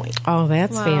that point. Oh,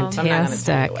 that's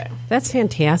fantastic. That's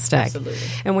fantastic. Absolutely.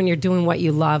 And when you're doing what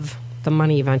you love, the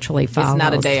money eventually follows. It's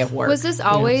not a day of work. Was this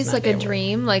always like a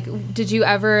dream? Like, did you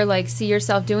ever see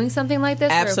yourself doing something like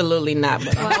this? Absolutely not.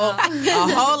 But a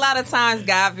whole lot of times,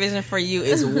 God's vision for you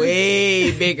is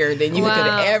way bigger than you could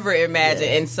ever imagine.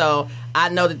 Yes. And so I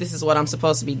know that this is what I'm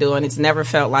supposed to be doing. It's never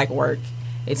felt like work.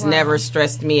 It's never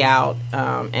stressed me out.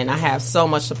 And I have so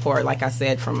much support, like I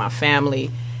said, from my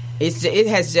family. It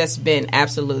has just been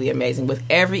absolutely amazing. With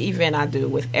every event I do,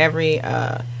 with every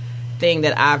thing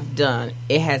that I've done,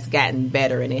 it has gotten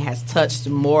better, and it has touched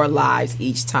more lives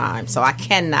each time. So I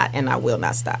cannot and I will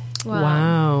not stop.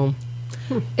 Wow.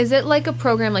 Is it like a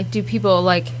program? Like, do people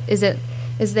is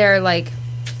there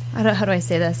how do I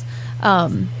say this?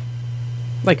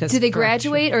 Do they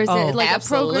graduate, or is it like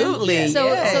absolutely. A program? So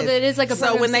that it is like a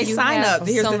program. So when they sign up,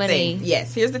 here's the thing.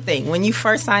 Yes, here's the thing. When you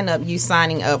first sign up, you're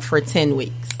signing up for 10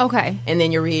 weeks. Okay. And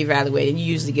then you're reevaluated. You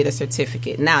usually get a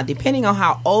certificate. Now, depending on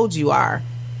how old you are,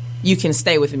 you can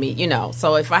stay with me,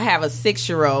 So if I have a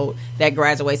 6-year-old that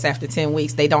graduates after 10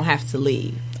 weeks, they don't have to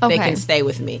leave. Okay. They can stay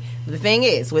with me. The thing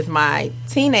is, with my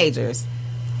teenagers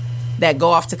that go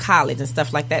off to college and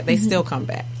stuff like that, they still come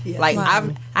back. Yeah.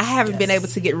 I haven't been able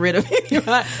to get rid of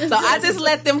anyone. So I just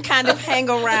let them kind of hang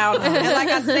around. And like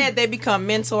I said, they become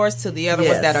mentors to the other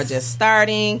ones that are just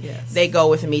starting. Yes. They go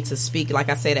with me to speak, like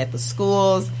I said, at the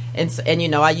schools. And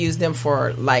I use them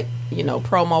for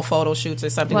promo photo shoots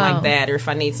or something like that. Or if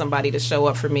I need somebody to show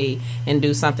up for me and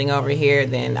do something over here,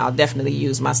 then I'll definitely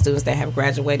use my students that have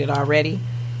graduated already.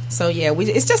 So yeah,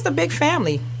 it's just a big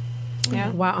family.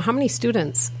 Yeah. Wow. How many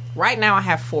students? Right now I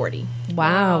have 40.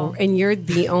 Wow. And you're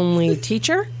the only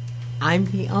teacher? I'm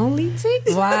the only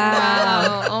teacher.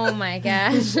 Wow. Oh my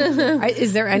gosh.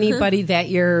 Is there anybody that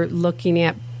you're looking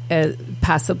at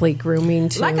possibly grooming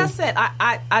to? Like I said,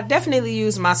 I definitely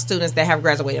use my students that have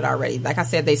graduated already. Like I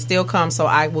said, they still come, so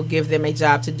I will give them a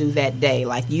job to do that day.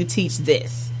 Like, you teach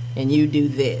this and you do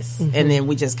this. And then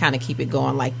we just kind of keep it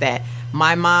going like that.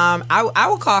 My mom, I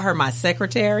will call her my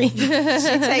secretary. She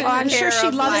takes I'm sure she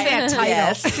loves that title.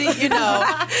 Yes,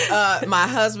 my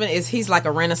husband he's like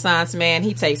a Renaissance man.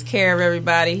 He takes care of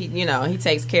everybody. He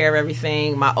takes care of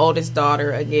everything. My oldest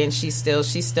daughter, again, she's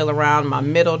still around. My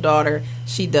middle daughter,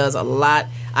 she does a lot.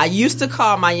 I used to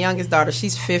call my youngest daughter,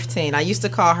 she's 15. I used to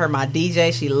call her my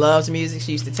DJ. She loves music.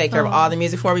 She used to take care of all the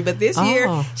music for me. But this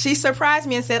year, she surprised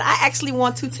me and said, I actually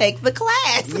want to take the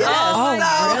class.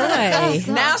 Yes.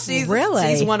 Really? Now she's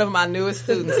one of my newest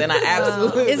students, and I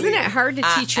absolutely... Isn't it hard to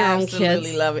teach your own kids? I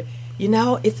absolutely love it.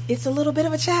 It's a little bit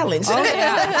of a challenge. Oh,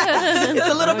 yeah. It's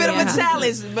a little bit of a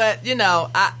challenge, but,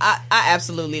 I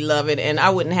absolutely love it, and I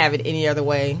wouldn't have it any other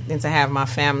way than to have my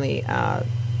family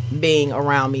being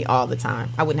around me all the time.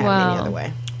 I wouldn't have it any other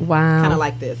way. Wow. Kind of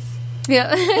like this.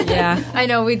 Yeah. Yeah. I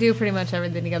know we do pretty much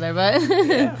everything together, but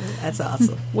That's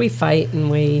awesome. We fight and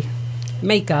we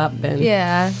make up. And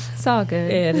yeah, it's all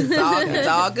good. it is. It's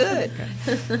all good.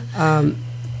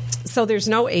 So there's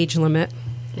no age limit.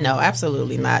 No,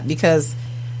 absolutely not. Because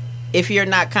if you're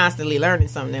not constantly learning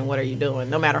something, then what are you doing?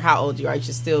 No matter how old you are, you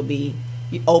should still be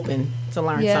open to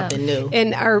learn something new.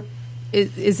 And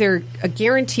is there a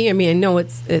guarantee? I mean, I know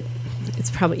it's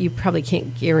probably, you probably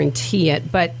can't guarantee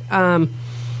it, but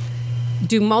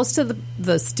do most of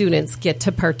the students get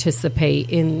to participate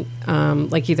in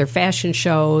like either fashion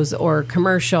shows or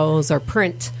commercials or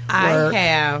print work?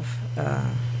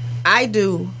 I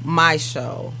do my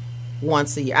show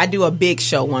once a year. I do a big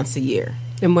show once a year.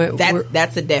 And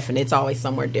that's a definite. It's always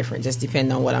somewhere different, just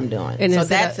depending on what I'm doing. And so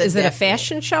is it a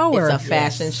fashion show? Or? It's a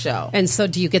fashion show. And so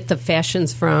do you get the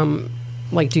fashions from,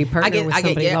 like, do you partner with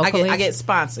somebody locally? I get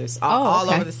sponsors all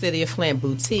over the city of Flint.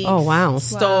 Boutiques. Oh, wow.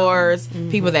 Stores,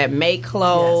 people that make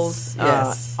clothes,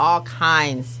 Yes. all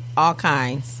kinds. We're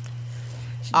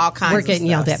getting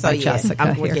yelled at by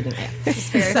Jessica we're here. getting at.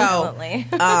 Very So, definitely.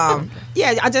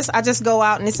 I just go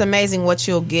out, and it's amazing what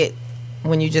you'll get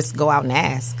when you just go out and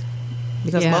ask.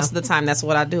 Because most of the time, that's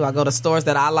what I do. I go to stores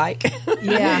that I like.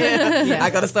 Yeah. I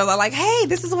go to stores I like, hey,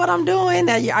 this is what I'm doing.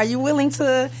 Are you willing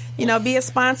to, be a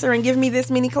sponsor and give me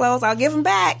this many clothes? I'll give them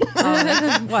back.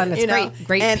 Well, it's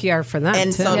great PR for them,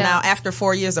 And too. so now, after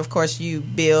 4 years, of course, you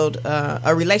build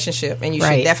a relationship. And you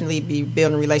Right. should definitely be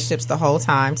building relationships the whole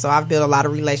time. So I've built a lot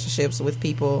of relationships with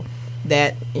people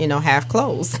that, have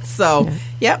clothes. So,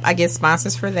 I get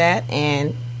sponsors for that.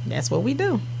 And that's what we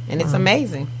do. And it's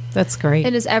amazing. That's great.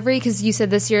 And because you said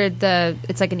this year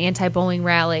it's like an anti-bullying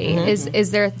rally.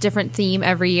 Is there a different theme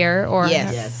every year, or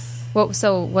Yes. what was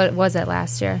it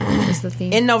last year? What was the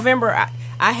theme? In November,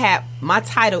 I have my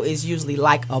title is usually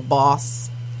like a boss.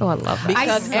 Oh, I love that.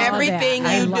 Because saw everything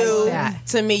that. I you like do, that.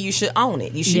 to me, you should own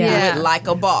it. You should Yeah. do it like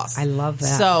a boss. I love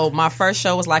that. So my first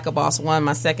show was Like a Boss 1.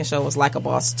 My second show was Like a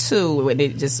Boss 2. And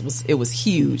it was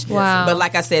huge. Wow. But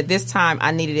like I said, this time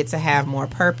I needed it to have more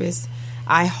purpose.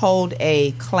 I hold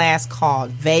a class called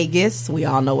Vegas. We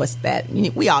all know what that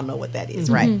is,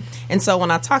 right? And so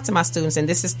when I talk to my students, and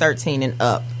this is 13 and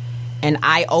up, and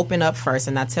I open up first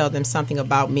and I tell them something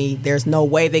about me there's no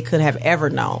way they could have ever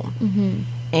known.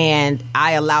 And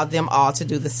I allow them all to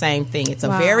do the same thing. It's a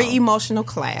very emotional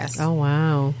class. Oh,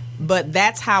 wow. But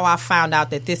that's how I found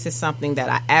out that this is something that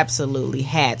I absolutely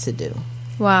had to do.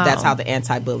 Wow. That's how the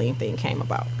anti-bullying thing came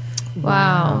about.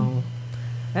 Wow.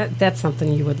 That's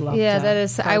something you would love. Yeah, to that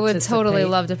is. I would totally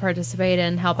participate. love to participate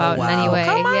and help out wow. in any way.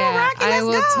 Come on, yeah, Rocky, I let's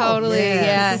would go. totally.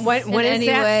 Yes. Yeah, When in is any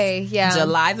that? way. Yeah,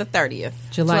 July the 30th.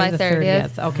 July the 30th.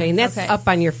 30th. Okay, and that's Okay. up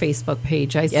on your Facebook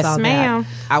page. I Yes, saw ma'am. that.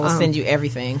 I will send you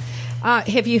everything.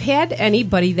 Have you had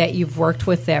anybody that you've worked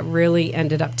with that really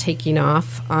ended up taking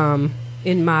off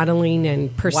in modeling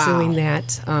and pursuing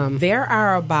that? There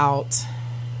are about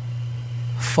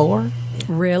 4.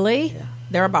 Really?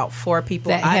 There are about 4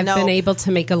 people That I have know. been able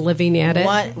to make a living at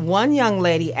it? One young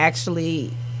lady actually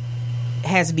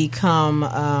has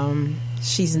become.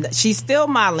 She's still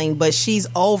modeling, but she's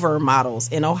over models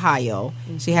in Ohio.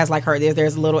 She has like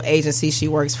there's a little agency she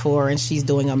works for, and she's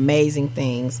doing amazing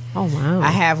things. Oh, wow.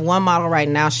 I have one model right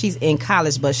now. She's in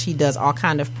college, but she does all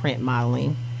kind of print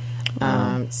modeling.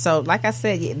 So, like I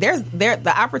said,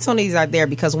 the opportunities are there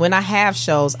because when I have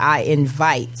shows, I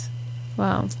invite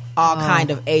wow. all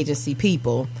kind of agency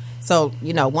people. So,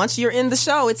 once you're in the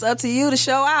show, it's up to you to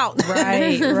show out.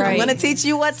 Right, right. I'm going to teach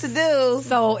you what to do.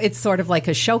 So it's sort of like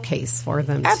a showcase for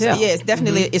them, Absolutely, too. yeah, it's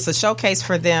definitely it's a showcase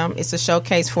for them. It's a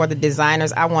showcase for the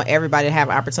designers. I want everybody to have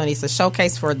opportunity. It's a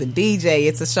showcase for the DJ.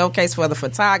 It's a showcase for the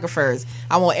photographers.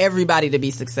 I want everybody to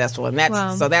be successful, and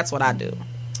that's what I do.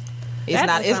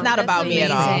 It's not about me at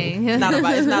all. amazing. It's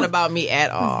not about me at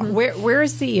all. Where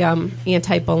is the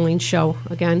anti-bullying show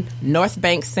again? North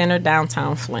Bank Center,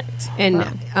 downtown Flint. And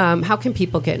how can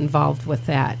people get involved with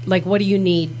that? Like, what do you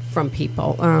need from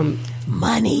people?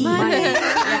 Money.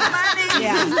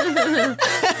 Yeah.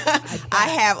 I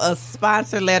have a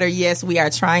sponsor letter. Yes, we are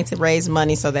trying to raise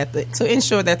money to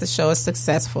ensure that the show is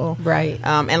successful. Right.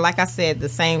 And like I said, the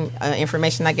same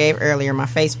information I gave earlier, my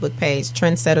Facebook page,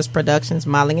 Trendsetters Productions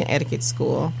Modeling and Etiquette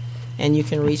School. And you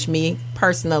can reach me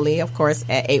personally, of course,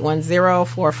 at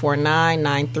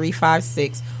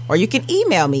 810-449-9356. Or you can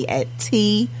email me at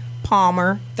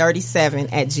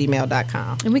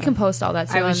tpalmer37@gmail.com. And we can post all that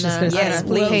too. I was on just the- gonna say, Yes, on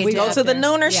we'll- please. we Go got to the there.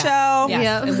 Nooner Show. Yes,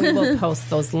 Yeah. and we will post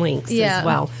those links Yeah. as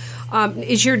well.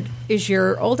 Is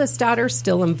your oldest daughter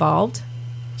still involved?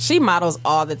 She models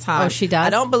all the time. Oh, she does? I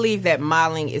don't believe that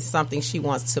modeling is something she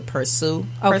wants to pursue,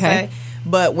 per Okay. se.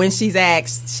 But when she's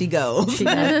asked, she goes. She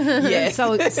does. Yes.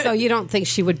 So you don't think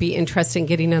she would be interested in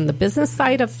getting on the business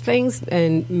side of things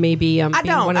and maybe being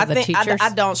one of the teachers?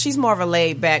 I don't. She's more of a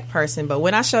laid-back person. But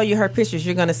when I show you her pictures,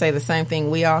 you're going to say the same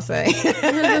thing we all say.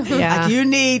 Yeah. Like, you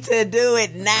need to do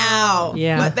it now.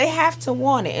 Yeah. But they have to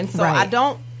want it. And so Right.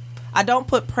 I don't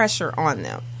put pressure on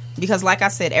them. Because like I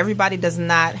said, everybody does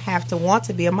not have to want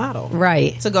to be a model.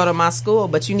 Right. To go to my school.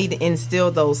 But you need to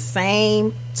instill those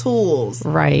same tools.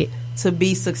 Right. To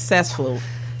be successful.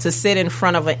 To sit in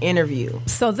front of an interview.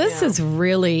 So this is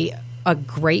really a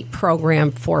great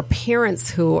program for parents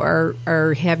who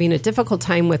are having a difficult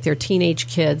time with their teenage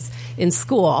kids in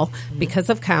school because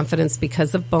of confidence,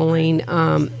 because of bullying,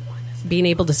 being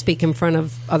able to speak in front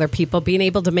of other people, being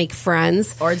able to make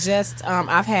friends. Or just,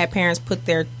 I've had parents put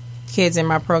their kids in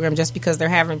my program just because they're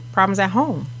having problems at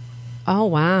home. Oh,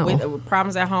 wow. With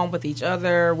problems at home with each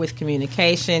other, with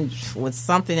communication, with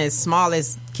something as small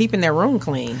as keeping their room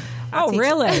clean.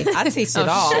 Really? I teach it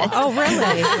all. Oh,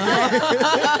 really?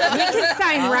 We can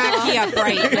sign Rocky up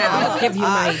right now. I'll give you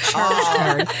my charge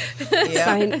card.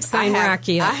 Yeah. Sign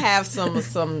Rocky up. I have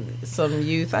some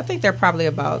youth. I think they're probably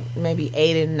about maybe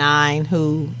 8 and 9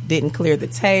 who didn't clear the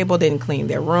table, didn't clean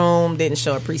their room, didn't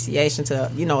show appreciation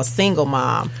to a single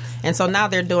mom. And so now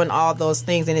they're doing all those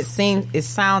things, and it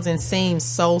sounds and seems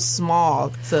so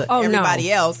small to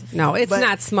everybody else. No, it's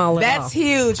not small at all. That's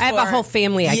huge. I have a whole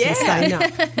family I can sign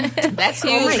up. That's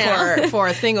huge for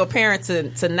a single parent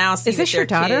to now see. Is this your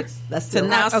daughter? See.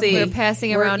 We're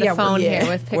passing around a phone here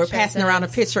with pictures. We're passing around a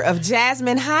picture of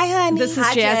Jasmine. Hi, honey. This is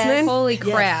Hi, Jasmine? Holy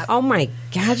crap. Oh, my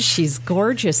God, she's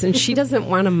gorgeous, and she doesn't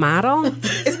want to model?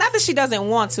 It's not that she doesn't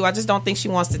want to. I just don't think she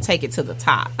wants to take it to the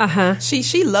top. Uh-huh.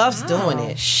 She loves doing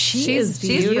it. She's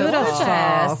beautiful.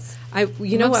 gorgeous.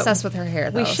 I'm obsessed with her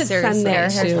hair, though. We should Seriously, send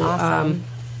that her hair's to awesome.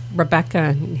 Rebecca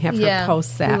and have her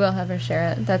post that. We will have her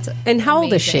share it. That's And how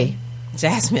old is she?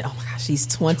 Jasmine, oh my gosh, she's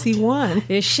 21.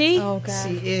 Is she? Oh, God.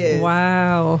 She is.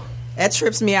 Wow. That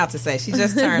trips me out to say. She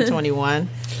just turned 21.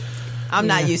 I'm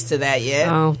not used to that yet.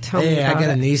 Oh, tell me Hey, I about got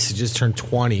a it. niece that just turned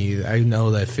 20. I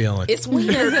know that feeling. It's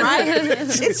weird, right?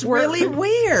 It's really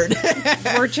weird.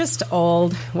 We're just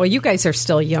old. Well, you guys are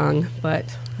still young, but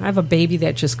I have a baby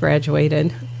that just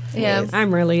graduated. Yeah.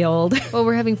 I'm really old. Well,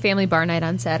 we're having family bar night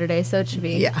on Saturday, so it should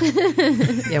be. Yeah.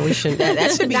 Yeah, we shouldn't.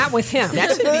 That should be Not with him.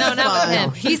 That should be No, not with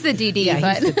him. He's the DD. Yeah,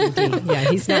 but. he's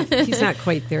the DD. Yeah, he's not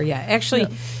quite there yet. Actually,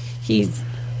 he's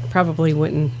probably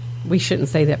wouldn't. We shouldn't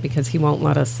say that because he won't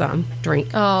let us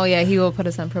drink. Oh, yeah, he will put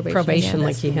us on probation. Yeah,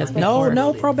 like he has before.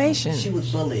 No probation. She was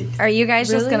bullied. Are you guys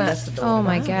just Really? gonna? Oh,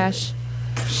 my gosh.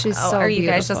 She's so Are you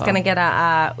guys just beautiful. gonna get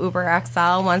a Uber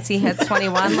XL once he hits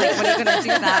 21? Like, what are you gonna do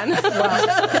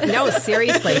then? No,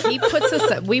 seriously. He puts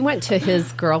us. We went to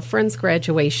his girlfriend's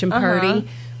graduation party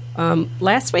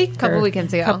last week, Couple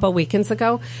weekends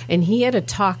ago, and he had a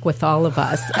talk with all of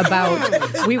us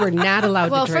about we were not allowed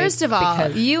Well, to drink. first of all,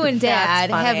 because you and Dad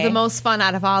That's have funny. the most fun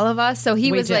out of all of us. So he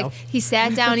We was do. like, he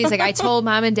sat down. He's like, I told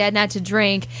Mom and Dad not to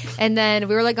drink, and then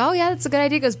we were like, oh yeah, that's a good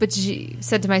idea. He goes, but she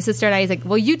said to my sister and I, he's like,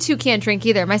 well, you two can't drink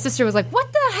either. My sister was like,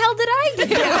 what the hell did I do?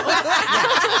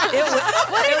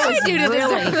 What did I do to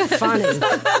really funny,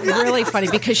 really funny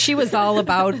because she was all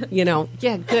about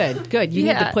good. You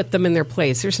need to put them in their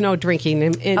place. There's no drinking.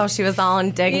 And Oh, she was all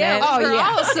indignant. Yeah, we were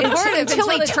all supportive until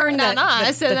he they turned on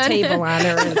us, the and then- table on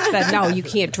her and said, "No, you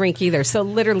can't drink either." So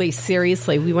literally,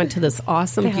 seriously, we went to this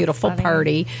awesome, beautiful funny.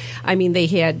 party. I mean, they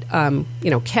had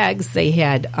kegs, they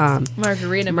had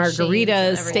Margarita margarita machines and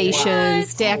everything.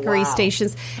 stations, daiquiri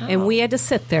stations, and we had to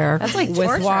sit there like with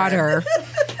torture. water,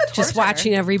 just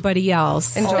watching everybody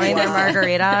else. Enjoying their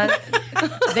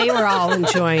margaritas. They were all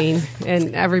enjoying,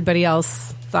 and everybody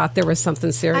else thought there was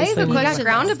something seriously. a You question. got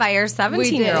grounded by your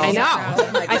 17-year-old. I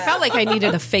know. I felt like I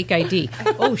needed a fake ID.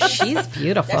 Oh, she's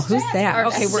beautiful. Who's that?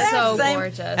 Okay, we're so Same-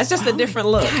 gorgeous. That's just a different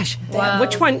look. Gosh,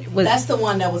 which one was That's the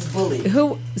one that was bullied.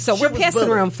 who? So we're was passing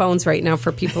bullied. around phones right now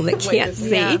for people that can't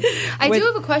see. Yeah. I With- do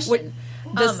have a question.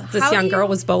 This how young do you- girl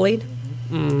was bullied.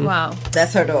 Wow.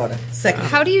 That's her daughter. Second.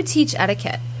 How do you teach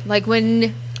etiquette? Like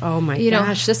when Oh my You know-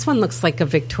 gosh, this one looks like a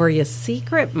Victoria's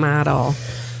Secret model.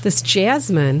 This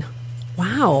Jasmine.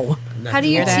 Wow. How do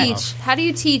you that. teach? How do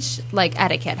you teach like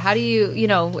etiquette? How do you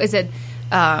is it?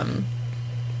 I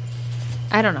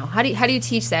don't know. How do you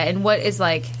teach that? And what is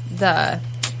like the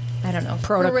Protocol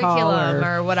curriculum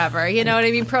or- or whatever? You know what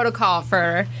I mean? Protocol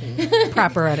for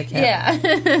Proper etiquette.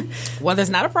 yeah. Well, there's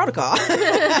not a protocol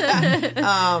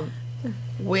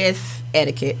with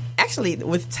etiquette. Actually,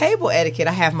 with table etiquette,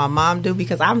 I have my mom do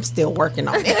because I'm still working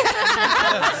on it.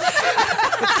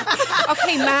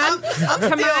 Okay, Mom. I'm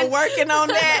still working on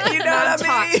that. You know what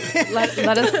I mean?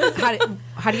 Let us.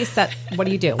 How do you set? What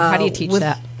do you do? How do you teach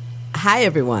that? Hi,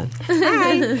 everyone.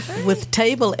 Hi. With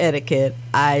table etiquette,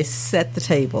 I set the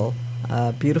table,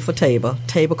 beautiful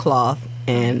tablecloth,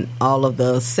 and all of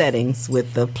the settings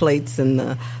with the plates and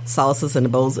the saucers and the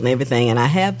bowls and everything, and I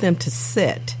have them to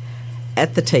sit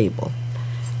at the table.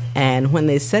 And when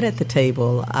they sit at the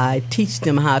table, I teach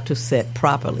them how to sit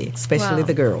properly, especially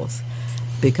the girls,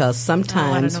 because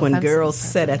sometimes when girls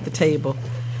sit at the table,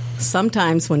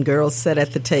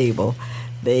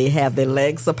 they have their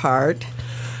legs apart.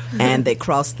 And they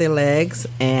cross their legs,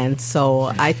 and so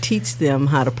I teach them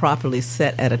how to properly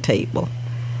sit at a table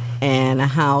and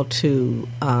how to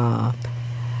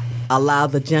allow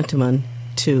the gentleman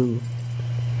to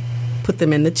put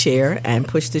them in the chair and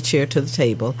push the chair to the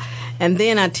table. And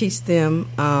then I teach them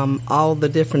all the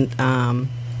different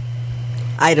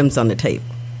items on the table,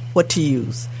 what to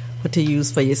use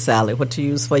for your salad, what to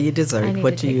use for your dessert,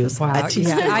 what to use. Wow. I teach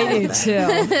them I all do that.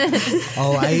 too.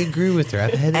 Oh, I agree with her.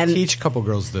 I've had to teach a couple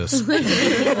girls this.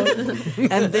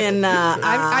 And then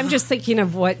I'm just thinking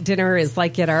of what dinner is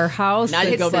like at our house. now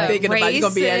you're going to be thinking about you're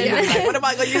going to be like, what am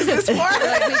I going to use this for?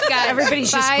 We've got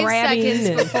Everybody's just 5 grabbing seconds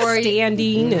and before you.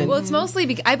 standing. And Well, it's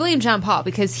mostly I blame John Paul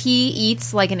because he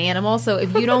eats like an animal. So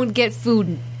if you don't get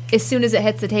food as soon as it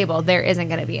hits the table, there isn't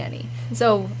going to be any.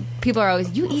 So people are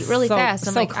always, you eat really fast.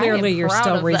 I'm so like, clearly I am you're proud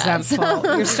still of that.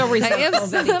 resentful. You're still resentful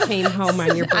that he came home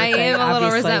on your I birthday. am a little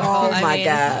obviously. resentful. Oh, I my mean,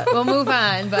 God. We'll move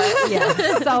on, but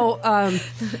Yeah.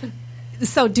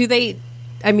 So do they?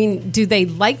 I mean, do they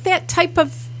like that type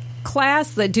of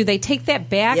class? Do they take that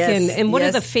back? Yes, And what do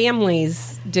yes. the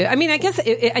families do? I mean, I guess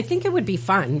I think it would be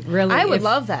fun. Really, I would if-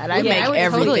 love that. We make I would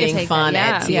everything totally take fun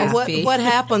that. at Yeah. TSP. What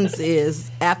happens is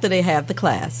after they have the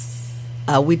class,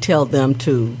 we tell them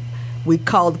we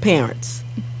call the parents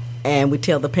and we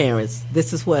tell the parents,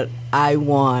 this is what I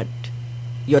want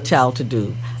your child to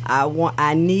do.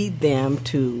 I need them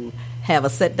to have a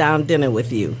sit down dinner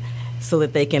with you so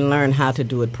that they can learn how to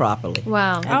do it properly.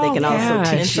 Wow. And they can also gosh.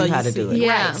 teach And so you how you to see- do it.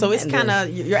 Yeah. Right. So it's And kind then-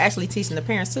 of, you're actually teaching the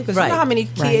parents too, because Right. you know how many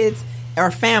Right. kids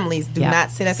or families do Yeah. not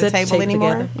sit at the Sit table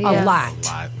anymore? together. Yeah. A lot.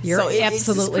 Lot. You're so it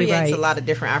absolutely just creates right. a lot of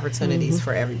different opportunities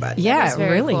for everybody. Yeah, That's it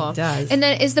very really cool. does. And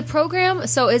then is the program,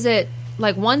 so is it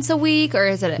like once a week or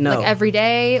is it No. like every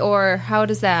day or how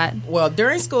does that? Well,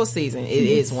 during school season, it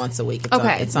is once a week. It's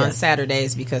Okay. It's on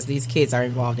Saturdays because these kids are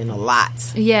involved in a lot.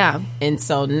 Yeah. And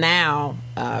so now,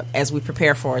 as we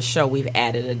prepare for a show, we've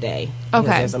added a day. Because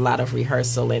Okay. There's a lot of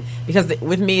rehearsal. And because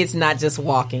with me, it's not just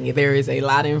walking. There is a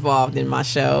lot involved in my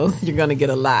shows. You're going to get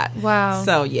a lot. Wow.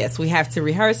 So, yes, we have to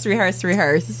rehearse.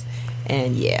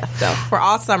 And, yeah. So, for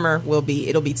all summer, it'll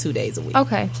be 2 days a week.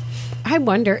 Okay. I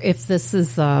wonder if this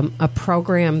is a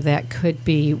program that could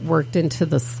be worked into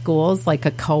the schools, like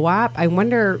a co-op. I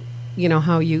wonder,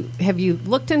 how have you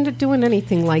looked into doing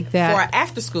anything like that? For our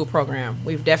after-school program,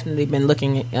 we've definitely been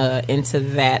looking into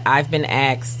that. I've been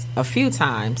asked a few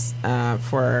times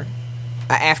for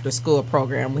an after-school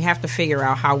program. We have to figure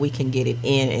out how we can get it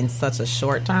in such a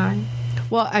short time.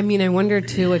 Well, I mean, I wonder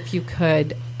too if you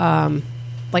could,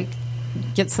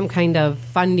 get some kind of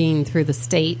funding through the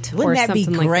state Wouldn't or that be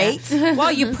something great? like that.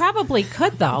 Well, you probably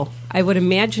could, though. I would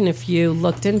imagine if you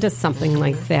looked into something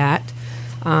like that.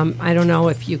 I don't know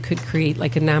if you could create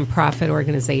like a nonprofit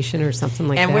organization or something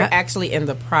like And that. we're actually in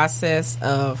the process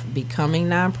of becoming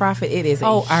nonprofit. It is a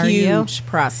are you? huge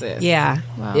process. Yeah,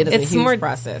 It is it's a huge more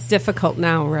process. difficult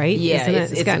now, right? Yeah, Isn't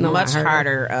it? it's gotten a lot much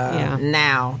harder Yeah.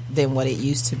 now than what it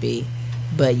used to be.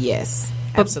 But yes,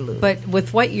 absolutely. But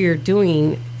with what you're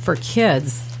doing for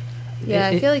kids, Yeah,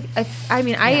 I it- feel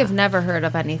like I have never heard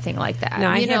of anything like that. No,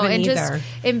 I haven't and either.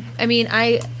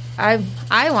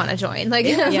 I want to join. Like,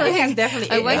 Yeah, like, it has definitely.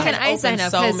 Like, when it can has I sign opened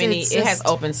up? So 'Cause many. it's It has just-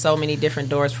 opened so many different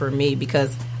doors for me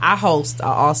because I host.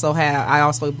 I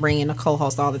also bring in a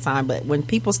co-host all the time. But when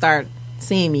people start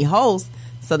seeing me host,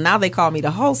 so now they call me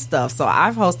to host stuff. So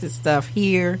I've hosted stuff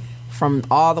here from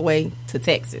all the way to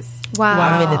Texas. Wow.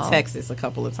 I've been to Texas a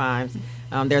couple of times.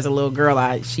 There's a little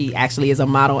girl. She actually is a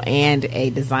model and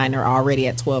a designer already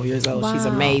at 12 years old. She's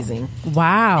amazing.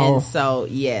 wow. And so,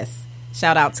 yes,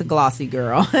 shout out to Glossy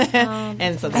Girl.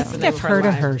 And so that's the name I've heard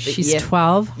of line. her. She's Yes.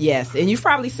 12. Yes, and you've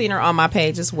probably seen her on my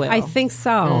page as well. I think so.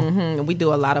 Mhm. We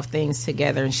do a lot of things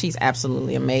together, and she's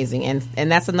absolutely amazing. And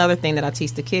that's another thing that I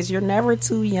teach the kids: you're never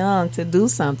too young to do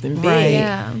something big. Right.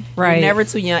 Yeah. Right. You're never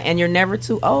too young, and you're never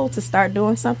too old to start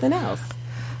doing something else.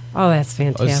 Oh, that's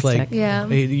fantastic. It's like, Yeah.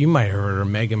 you might have heard of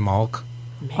Megan Malk.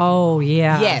 oh,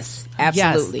 yeah. Yes,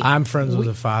 absolutely. I'm friends with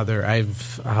the father.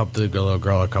 I've helped the little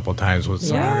girl a couple times with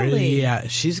some. Really? Yeah,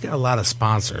 she's got a lot of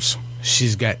sponsors.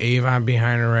 She's got Avon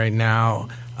behind her right now.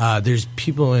 There's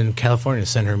people in California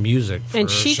send her music. For And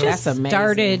she shows. just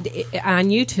started on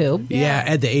YouTube. Yeah,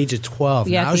 at the age of 12.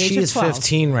 Yeah, at now the age she of is 12.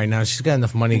 15 right now. She's got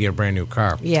enough money to get a brand new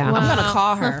car. Yeah. I'm gonna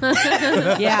call her.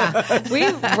 Yeah.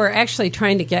 We were actually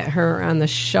trying to get her on the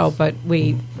show, but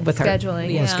with Scheduling, her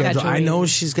yeah. Schedule. I know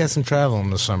she's got some travel in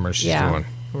the summer she's doing.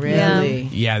 Really?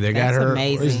 Yeah, they got That's her.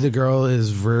 amazing. The girl is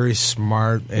very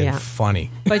smart and funny.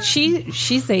 But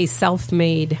she's a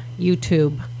self-made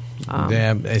YouTube.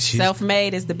 Yeah, and she's,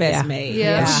 Self-made is the best Yeah. made.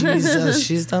 Yeah.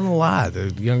 she's done a lot.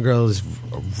 The young girl is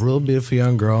a real beautiful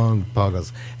young girl, and Paul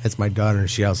goes, "That's my daughter, and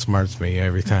she outsmarts me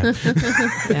every time."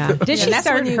 Yeah. Did she that's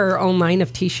start when you- her own line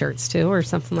of T-shirts too, or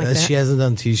something like that? She hasn't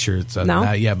done T-shirts, No?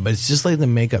 not yet, but it's just like the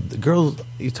makeup. The girl,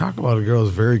 you talk about a girl is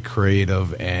very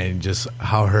creative and just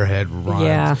how her head runs.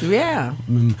 Yeah. Yeah.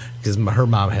 Because her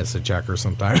mom has to check her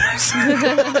sometimes.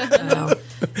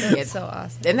 It's so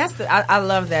awesome. And that's I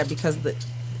love that because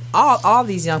all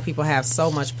these young people have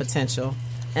so much potential,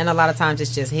 and a lot of times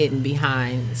it's just hidden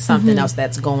behind something else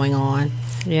that's going on.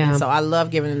 Yeah. And so I love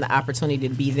giving them the opportunity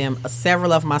to be them.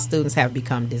 Several of my students have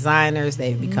become designers.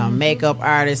 They've become makeup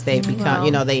artists. They've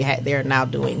become, they're now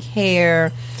doing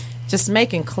hair, just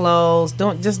making clothes,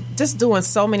 just doing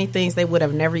so many things they would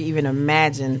have never even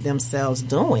imagined themselves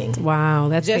doing. Wow,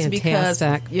 that's Just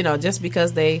fantastic.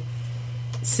 because they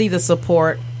see the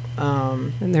support.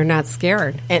 And they're not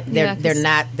scared. And Yeah, 'cause-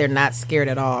 they're not scared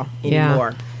at all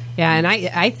anymore. Yeah, and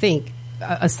I think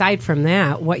aside from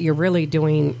that, what you're really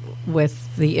doing with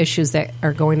the issues that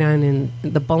are going on in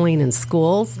the bullying in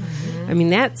schools, I mean,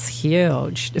 that's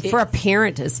huge for a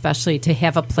parent, especially to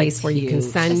have a place where you can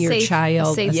send your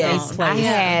child. safe a Yes, safe I place.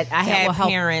 had That will help-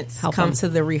 parents help come them. to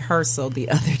the rehearsal the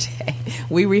other day.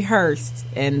 We rehearsed,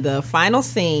 and the final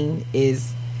scene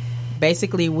is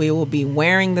basically we will be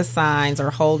wearing the signs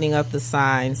or holding up the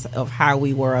signs of how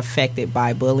we were affected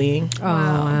by bullying. Oh,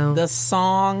 wow. The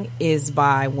song is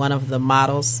by one of the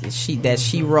models that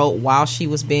she wrote while she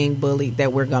was being bullied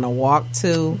that we're going to walk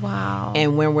to. Wow.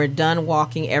 And when we're done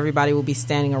walking, everybody will be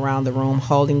standing around the room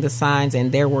holding the signs,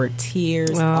 and there were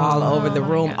tears all over the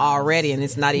room already, and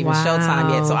it's not even Wow.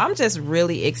 showtime yet. So I'm just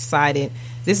really excited.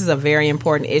 This is a very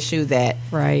important issue that,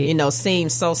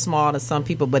 seems so small to some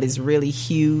people, but it's really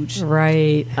huge.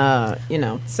 Right.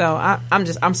 So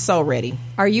I'm so ready.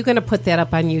 Are you going to put that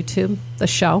up on YouTube, the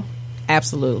show?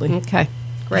 Absolutely. Okay.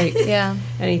 Great. Yeah.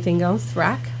 Anything else,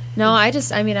 Rock? No, I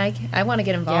want to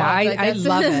get involved. Yeah, I that's-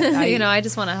 love it. I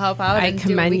just want to help out. I and do what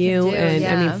commend we can you, do. and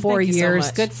yeah. I mean, 4 Thank you so years,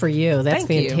 much. good for you. That's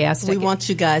Thank you. fantastic. We want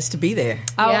you guys to be there.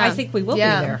 Oh, Yeah. I think we will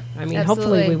Yeah. be there. I mean, Absolutely.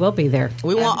 hopefully we will be there.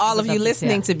 We want all of you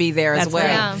listening to be there as That's well.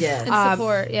 right. Yeah. Yeah. And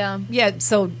support. Yeah. Yeah,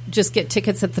 so just get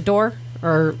tickets at the door,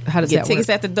 or how does Get that tickets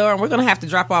work? at the door, and we're going to have to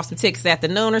drop off some tickets at the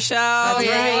Nooner Show.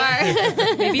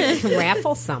 Right. Maybe we can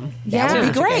raffle some. That would be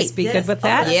Would you guys great. be good with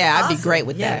that? Yeah, I'd be great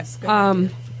with that.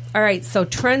 All right, so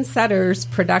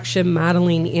Trendsetters Production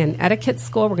Modeling and Etiquette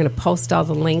School. We're going to post all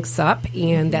the links up,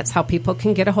 and that's how people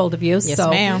can get a hold of you. Yes, so,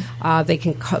 ma'am. They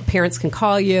can parents can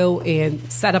call you and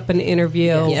set up an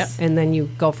interview, Yep. and then you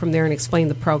go from there and explain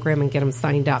the program and get them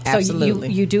signed up. Absolutely.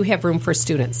 So you do have room for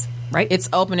students, right? It's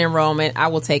open enrollment. I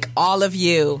will take all of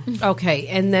you. Okay,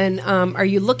 and then are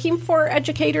you looking for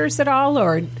educators at all,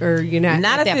 or you're not,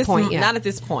 Not at that this point yet? Not at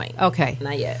this point. Okay,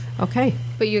 Not yet. okay.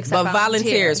 But you accept But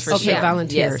volunteers for Okay, sure.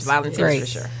 volunteers. Yes, volunteers Great. for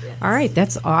sure. All right,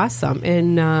 that's awesome.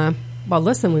 And well,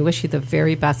 listen, we wish you the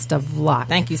very best of luck.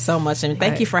 Thank you so much, and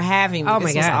thank you for having me. Oh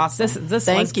this my was God, awesome. this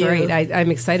Thank was you. great.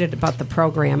 I'm excited about the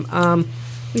program.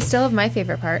 We still have my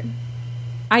favorite part.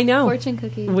 I know Fortune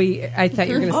cookie. I thought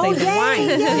you were going to say the wine.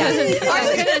 Yes. I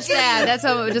was going to say that. That's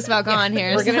how we're just about gone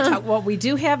here. We're going to talk. Well, we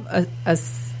do have a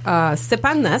sip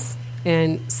on this.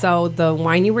 And so the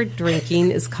wine you were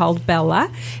drinking is called Bella,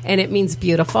 and it means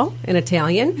beautiful in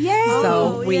Italian. Yay.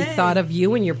 So we thought of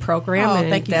you and your program, Oh, and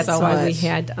thank you that's so why we much.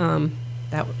 had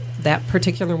that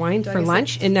particular wine for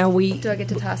lunch. And now we Do I get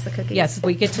to toss the cookies? Yes,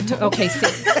 we get to. Okay, see,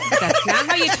 that's not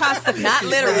how you toss the cookies. Not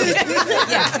literally.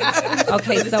 Yeah.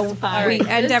 Okay, so we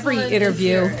end This every one is interview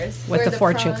yours. with Where the the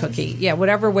fortune prongs- cookie. Yeah,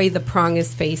 whatever way the prong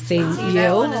is facing you,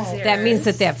 that one is that means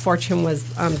yours. that fortune was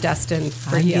destined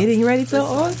for I'm you. getting ready to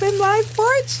open my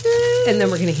fortune. And then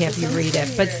we're going to have you read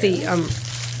it. But see,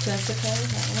 Jessica,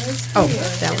 that was oh,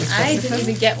 that was I Jessica. didn't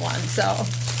even get one, so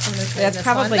I'm going to try That's this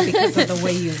probably one. because of the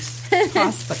way you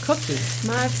toss the cookies.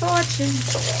 My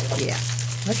fortune. Yeah.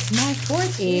 What's my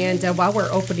fortune? And while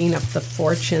we're opening up the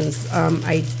fortunes,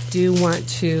 I do want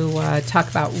to talk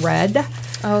about Red.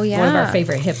 Oh, yeah. One of our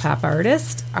favorite hip hop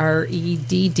artists,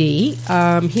 R.E.D.D.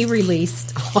 He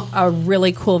released a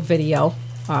really cool video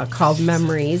called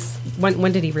Memories.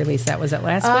 When did he release that? Was it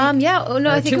last week? Yeah. Oh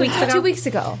no, Or I think 2 weeks ago? 2 weeks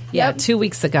ago. Yeah, Yep. 2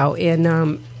 weeks ago.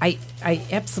 And I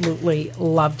absolutely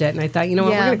loved it, and I thought, you know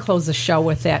what, we're going to close the show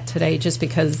with that today, just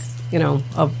because, you know,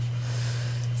 of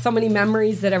so many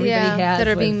memories that everybody has that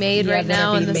are being made right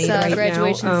now in this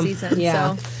graduation season.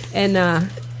 Yeah, so. And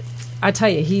I tell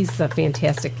you, he's a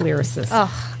fantastic lyricist.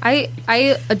 Oh,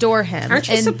 I adore him. Aren't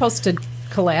you supposed to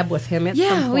collab with him at some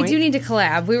point? Yeah, we do need to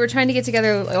collab. We were trying to get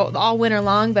together all winter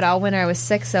long, but all winter I was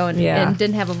sick, and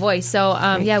didn't have a voice. So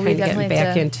we definitely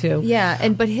back into. Yeah,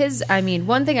 but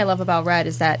one thing I love about Red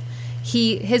is that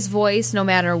his voice, no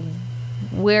matter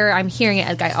where I'm hearing it,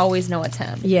 like, I always know it's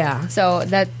him. Yeah. So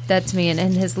that to me, and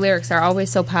his lyrics are always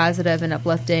so positive and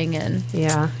uplifting, and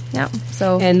yeah.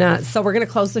 So we're going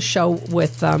to close the show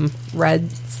with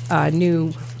Red's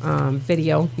new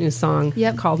new song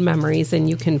called Memories, and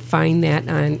you can find that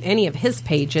on any of his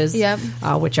pages,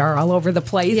 which are all over the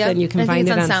place, and you can find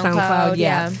it on SoundCloud.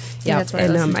 That's where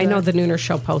I know the Nooner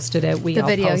Show posted it. We all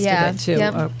posted it too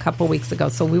a couple weeks ago.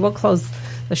 So we will close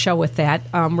the show with that.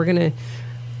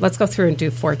 Let's go through and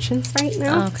do fortunes right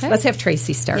now. Okay. Let's have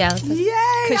Tracy start. Yay!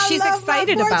 Because she's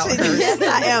excited about her. Yes,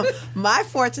 I am. My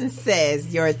fortune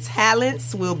says your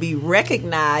talents will be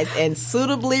recognized and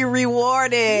suitably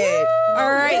rewarded. Woo!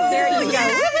 All right, there you go.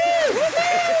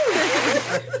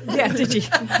 Yeah, did you?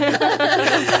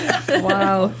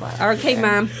 Wow. Okay,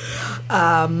 Mom.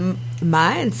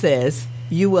 Mine says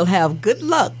you will have good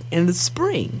luck in the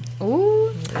spring.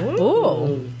 Ooh.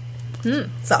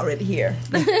 It's already here.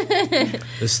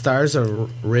 The stars are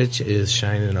rich is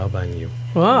shining up on you.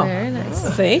 Wow. Very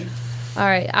nice. See? All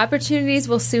right. Opportunities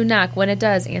will soon knock. When it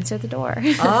does, answer the door.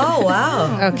 Oh,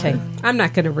 wow. Okay. I'm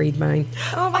not going to read mine.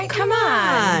 Oh, my, come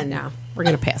on. No. We're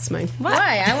going to pass mine.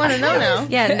 Why? I want to know now.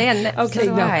 Yeah, man. Okay,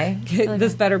 so no.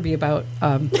 This better be about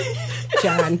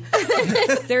John.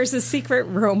 There's a secret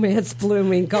romance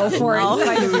blooming. Go for it. In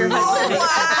spite of your husband. No,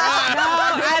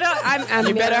 I don't.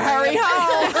 You better hurry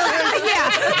home.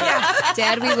 Yeah.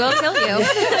 Dad, we will kill you.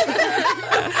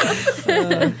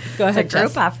 Go ahead, It's a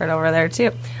group effort over there,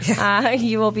 too.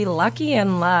 You will be lucky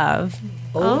in love.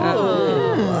 All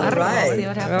right. See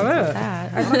what happens with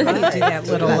that. I love when you do that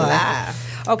little.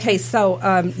 Okay, so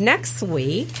next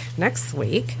week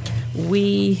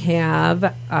we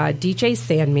have DJ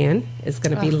Sandman is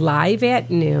going to be live at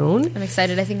noon. I'm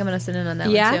excited. I think I'm going to sit in on that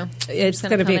one, too. It's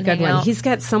going to be a good one. He's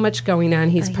got so much going on.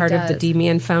 He's part of the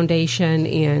D-Man Foundation,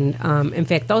 and in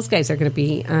fact, those guys are going to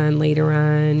be on later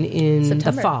on in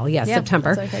September. the fall. Yeah,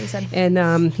 September. That's what I thought you said.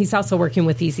 And he's also working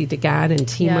with Easy to God and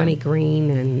T-Money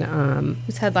Green. And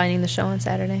he's headlining the show on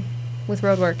Saturday with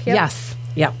Roadwork. Yep. Yes.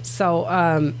 Yep.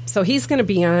 So he's going to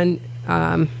be on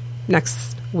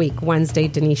next week, Wednesday.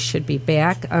 Denise should be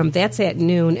back. That's at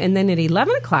noon, and then at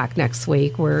 11 o'clock next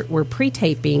week, we're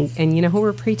pre-taping. And you know who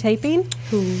we're pre-taping?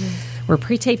 Who? We're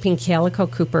pre-taping Calico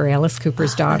Cooper, Alice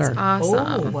Cooper's daughter. That's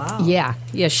awesome. Oh, wow. Yeah.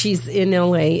 She's in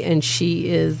LA, and she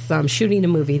is shooting a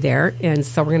movie there. And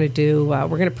so we're going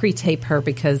to pre-tape her,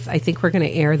 because I think we're going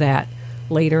to air that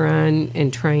later on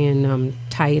and try and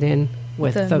tie it in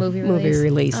with the movie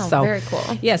release. Oh, so very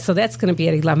cool. Yeah, so that's going to be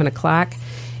at 11 o'clock.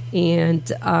 And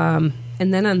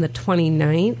then on the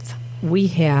 29th, we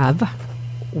have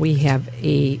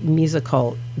a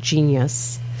musical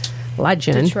genius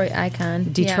legend. Detroit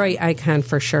icon. Icon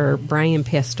for sure. Brian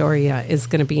Pastoria is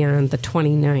going to be on the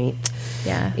 29th.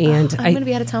 Yeah. And I'm going to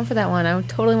be out of town for that one. I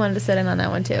totally wanted to sit in on that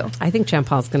one, too. I think John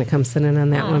Paul's going to come sit in on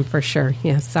that one for sure.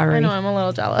 Yeah, sorry. I know, I'm a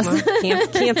little jealous. Well,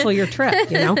 cancel your trip,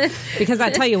 because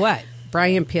I tell you what,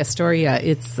 Brian Pastoria,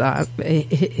 it's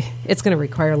going to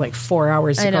require like 4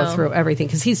 hours to go through everything,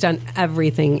 because he's done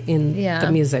everything in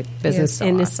the music business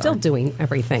and is still doing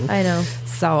everything. I know.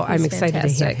 So I'm excited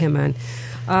to have him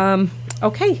on.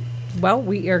 Okay, well,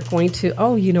 we are going to.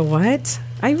 Oh, you know what?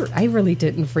 I really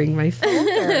didn't bring my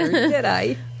folder, did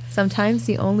I? Sometimes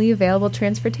the only available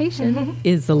transportation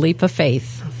is the leap of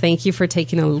faith. Thank you for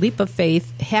taking a leap of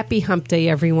faith. Happy Hump Day,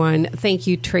 everyone. Thank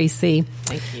you, Tracy.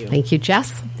 Thank you. Thank you,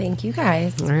 Jess. Thank you,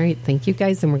 guys. All right. Thank you,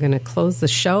 guys. And we're going to close the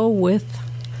show with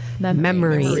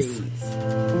memories.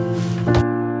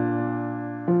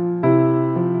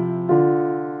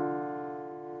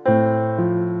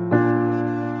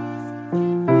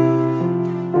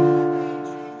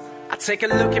 Take a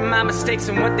look at my mistakes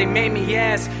and what they made me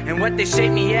as, and what they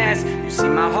shaped me as. You see,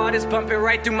 my heart is bumping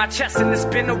right through my chest, and it's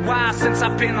been a while since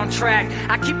I've been on track.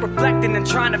 I keep reflecting and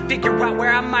trying to figure out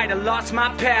where I might have lost my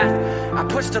path. I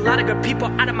pushed a lot of good people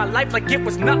out of my life like it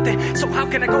was nothing. So how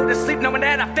can I go to sleep knowing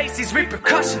that I face these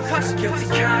repercussions? Guilty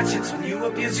conscience when you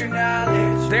abuse your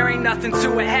knowledge. There ain't nothing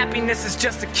to it, happiness is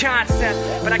just a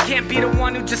concept. But I can't be the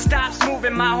one who just stops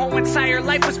moving. My whole entire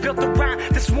life was built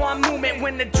around this one moment.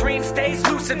 When the dream stays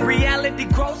lucid, reality reality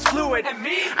grows fluid. And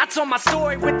me, I told my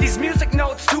story with these music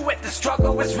notes to it. The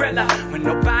struggle was realer. When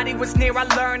nobody was near, I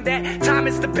learned that time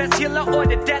is the best healer or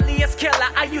the deadliest killer.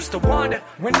 I used to wonder,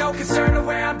 with no concern of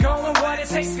where I'm going, what it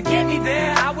takes to get me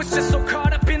there. I was just so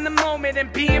caught up in the moment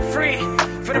and being free.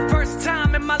 For the first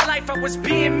time in my life, I was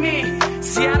being me.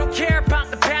 See, I don't care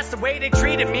about the past, the way they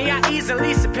treated me. I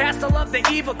easily surpassed all of the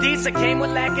evil deeds that came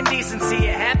with lacking decency.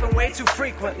 It happened way too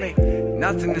frequently.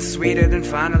 Nothing is sweeter than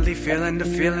finally feeling the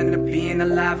feeling of being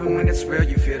alive. And when it's real,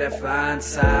 you feel that fire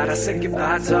inside. I said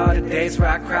goodbye to all the days where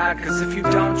I cried, cause if you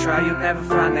don't try, you'll never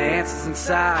find the answers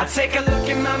inside. I take a look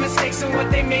at my mistakes and what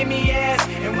they made me as,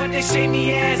 and what they shaped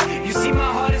me as. You see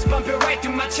my heart is bumping right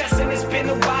through my chest, and it's been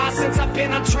a while since I've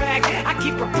been on track. I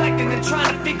keep reflecting and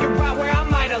trying to figure out where I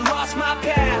might have lost my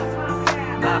path.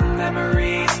 My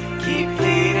memories keep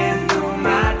leading through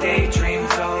my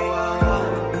daydreams.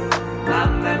 My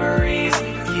memories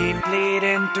keep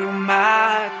leading through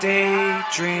my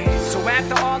daydreams. So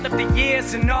after all of the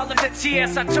years and all of the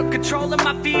tears, I took control of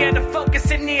my fear to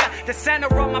focus it near the center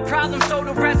of my problem, so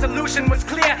the resolution was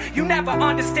clear. You never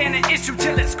understand an issue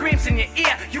till it screams in your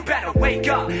ear. You better wake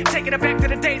up, taking it back to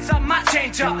the days of my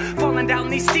change up. Falling down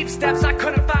these steep steps, I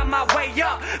couldn't find my way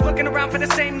up. Looking around for the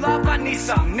same love, I need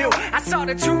something new. I saw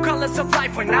the true colors of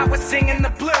life when I was singing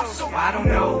the blues. So I don't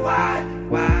know why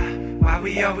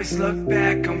we always look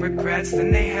back on regrets,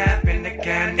 then they happen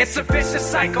again. It's a vicious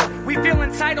cycle. We feel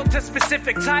entitled to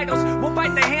specific titles. We'll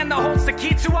bite the hand that holds the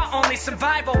key to our only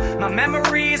survival. My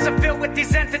memories are filled with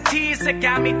these entities that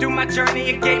got me through my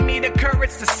journey and gave me the courage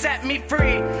to set me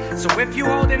free. So if you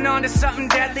holding on to something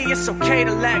deadly, it's okay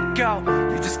to let go.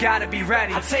 You just gotta be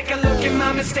ready. I take a look at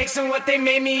my mistakes and what they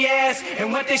made me as,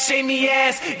 and what they shaped me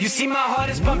as. You see my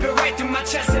heart is bumping right through my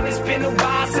chest, and it's been a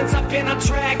while since I've been on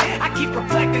track. I keep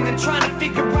reflecting and trying to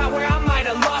figure out where I might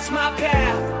have lost my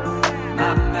path.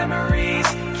 My memories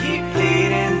keep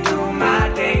leading through my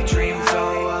daydreams.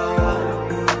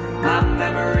 My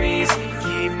memories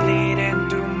keep leading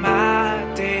through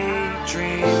my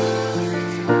daydreams.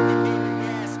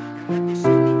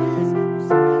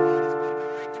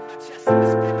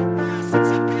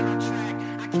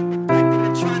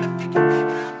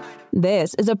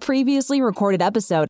 This is a previously recorded episode